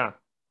incredible. Yeah.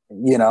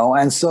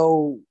 And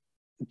so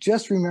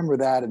just remember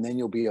that, and then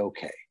you'll be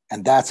okay.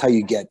 And that's how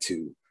you get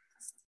to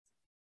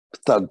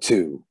Thug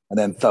 2, and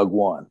then Thug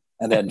 1,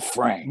 and then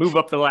Frank. Move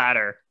up the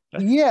ladder.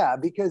 Yeah,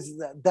 because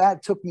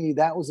that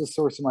was the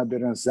source of my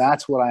bitterness.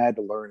 That's what I had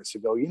to learn, is to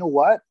go, you know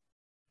what?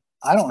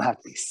 I don't have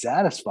to be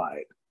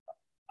satisfied.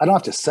 I don't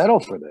have to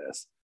settle for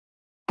this,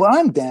 but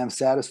I'm damn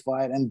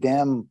satisfied and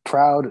damn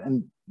proud,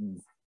 and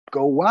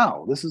go,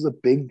 wow, this is a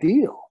big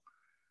deal.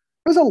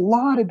 There's a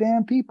lot of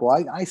damn people.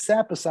 I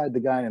sat beside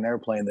the guy in an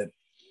airplane that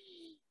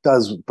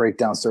does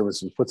breakdown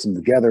services, puts them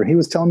together. And he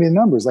was telling me the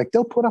numbers, like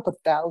they'll put up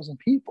 1,000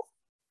 people,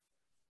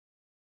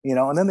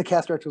 and then the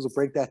cast directors will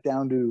break that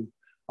down to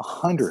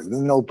 100, and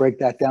then they'll break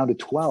that down to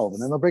 12,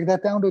 and then they'll break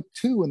that down to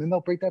 2, and then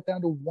they'll break that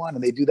down to 1.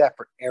 And they do that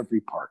for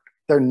every part.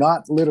 They're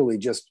not literally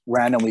just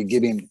randomly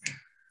giving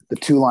the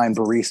 2-line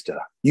barista.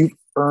 You've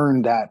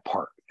earned that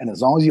part. And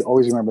as long as you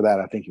always remember that,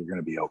 I think you're going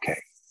to be okay.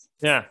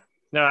 Yeah,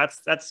 no,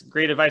 that's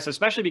great advice,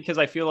 especially because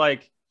I feel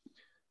like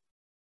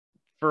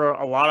for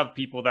a lot of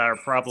people that are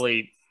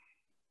probably,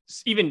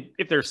 even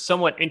if they're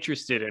somewhat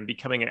interested in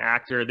becoming an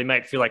actor, they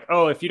might feel like,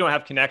 oh, if you don't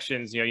have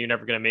connections, you're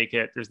never going to make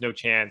it. There's no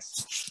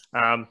chance.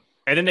 And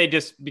then they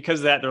just, because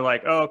of that, they're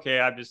like, oh, okay,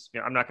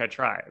 I'm not going to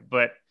try.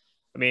 But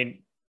I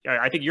mean,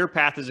 I think your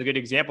path is a good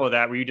example of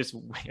that, where you just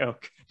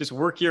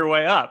work your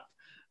way up.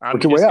 You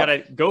just got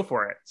to go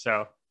for it.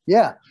 So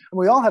yeah, and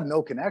we all have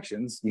no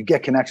connections. You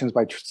get connections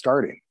by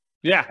starting.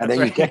 Yeah, and then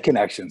you get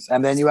connections,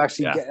 and then you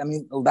actually get. I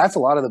mean, that's a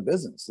lot of the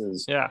business.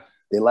 Is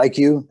they like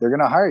you, they're going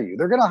to hire you.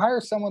 They're going to hire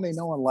someone they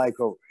know and like.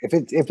 Or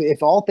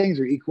if all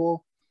things are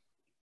equal,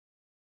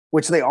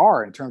 which they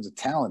are in terms of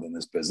talent in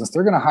this business,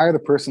 they're going to hire the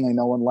person they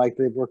know and like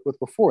they've worked with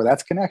before.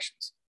 That's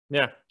connections.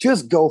 Yeah,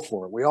 just go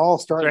for it. We all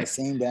start in the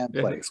same damn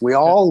place. We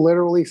all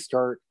literally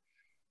start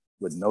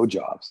with no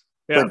jobs.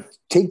 Yeah. But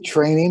take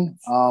training,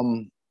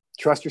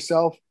 trust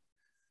yourself.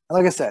 And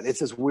like I said, it's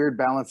this weird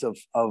balance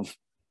of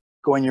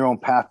going your own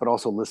path, but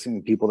also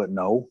listening to people that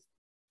know.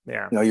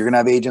 Yeah. You're going to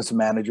have agents and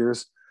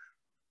managers,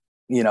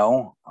 and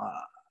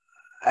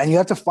you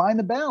have to find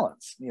the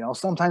balance.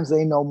 Sometimes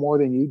they know more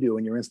than you do,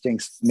 and your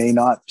instincts may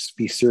not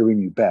be serving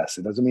you best.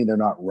 It doesn't mean they're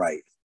not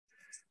right.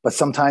 But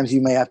sometimes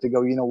you may have to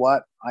go, you know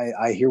what?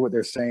 I hear what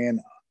they're saying.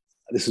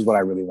 This is what I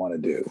really want to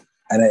do.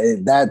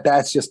 And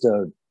that's just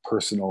a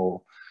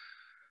personal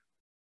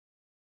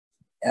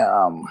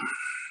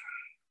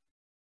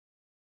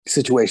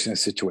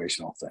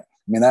situational thing.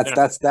 I mean,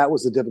 that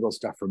was the difficult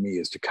stuff for me,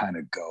 is to kind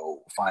of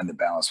go find the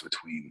balance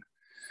between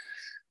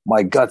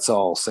my guts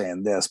all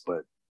saying this,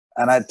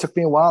 and it took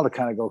me a while to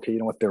kind of go, okay, you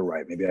know what? They're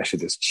right. Maybe I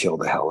should just chill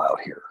the hell out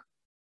here.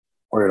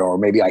 Or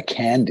maybe I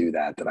can do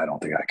that I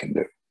don't think I can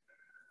do.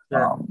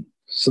 Yeah.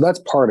 So that's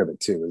part of it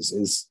too,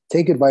 is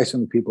take advice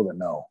from the people that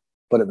know,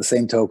 but at the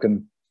same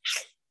token,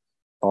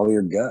 follow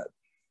your gut.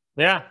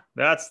 Yeah,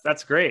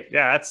 that's great.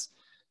 Yeah, that's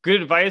good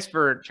advice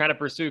for trying to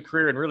pursue a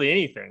career in really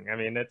anything. I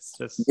mean, it's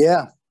just,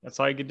 that's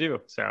all you could do.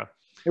 So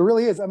it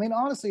really is. I mean,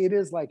 honestly, it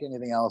is like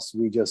anything else.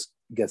 We just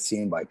get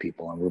seen by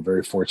people, and we're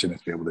very fortunate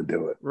to be able to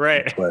do it.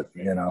 Right. But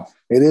it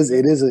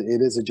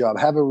is a job.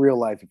 Have a real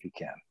life if you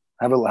can.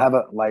 Have a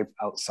life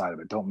outside of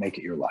it. Don't make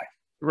it your life.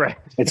 Right.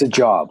 It's a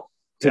job.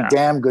 It's a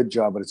damn good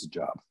job, but it's a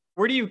job.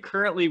 what are you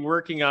currently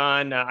working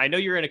on? I know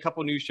you're in a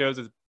couple new shows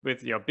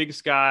with Big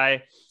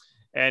Sky,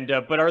 and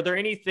but are there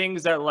any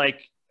things that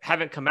like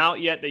haven't come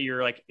out yet that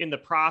you're like in the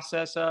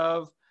process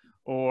of?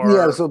 Yeah,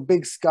 Or so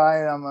Big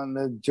Sky, I'm on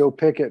the Joe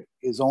Pickett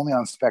is only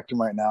on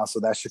Spectrum right now, so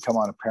that should come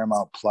on to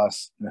Paramount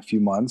Plus in a few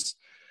months.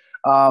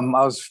 I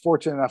was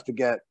fortunate enough to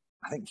get,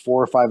 I think,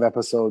 4 or 5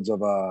 episodes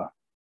of I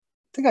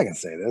think I can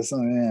say this.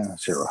 Yeah,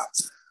 sure.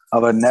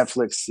 Of a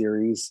Netflix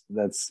series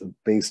that's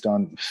based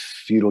on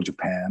feudal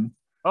Japan.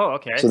 oh,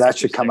 okay, So that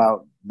should come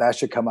out. That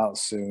should come out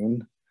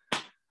soon.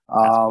 That's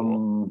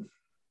cool.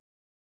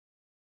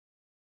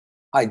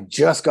 I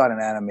just got an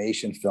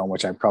animation film,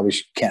 which I probably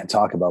can't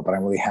talk about, but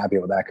I'm really happy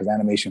with that because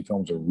animation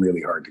films are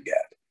really hard to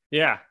get.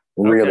 Yeah.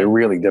 Really,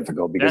 really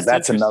difficult because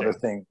that's another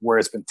interesting. thing where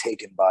it's been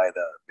taken by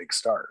the big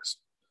stars.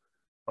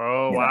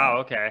 Oh, wow.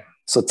 Okay.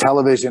 So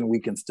television, we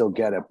can still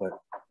get it, but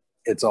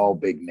it's all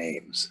big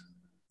names.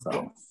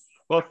 So.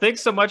 Well,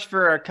 thanks so much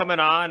for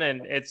coming on,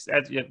 and it's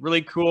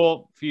really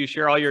cool for you to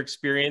share all your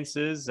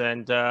experiences,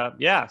 and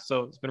yeah,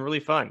 so it's been really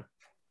fun.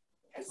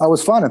 Oh, it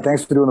was fun, and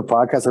thanks for doing the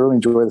podcast. I really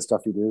enjoy the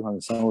stuff you do. I mean,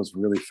 some was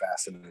really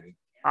fascinating.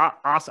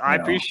 Awesome. I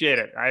appreciate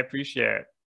it.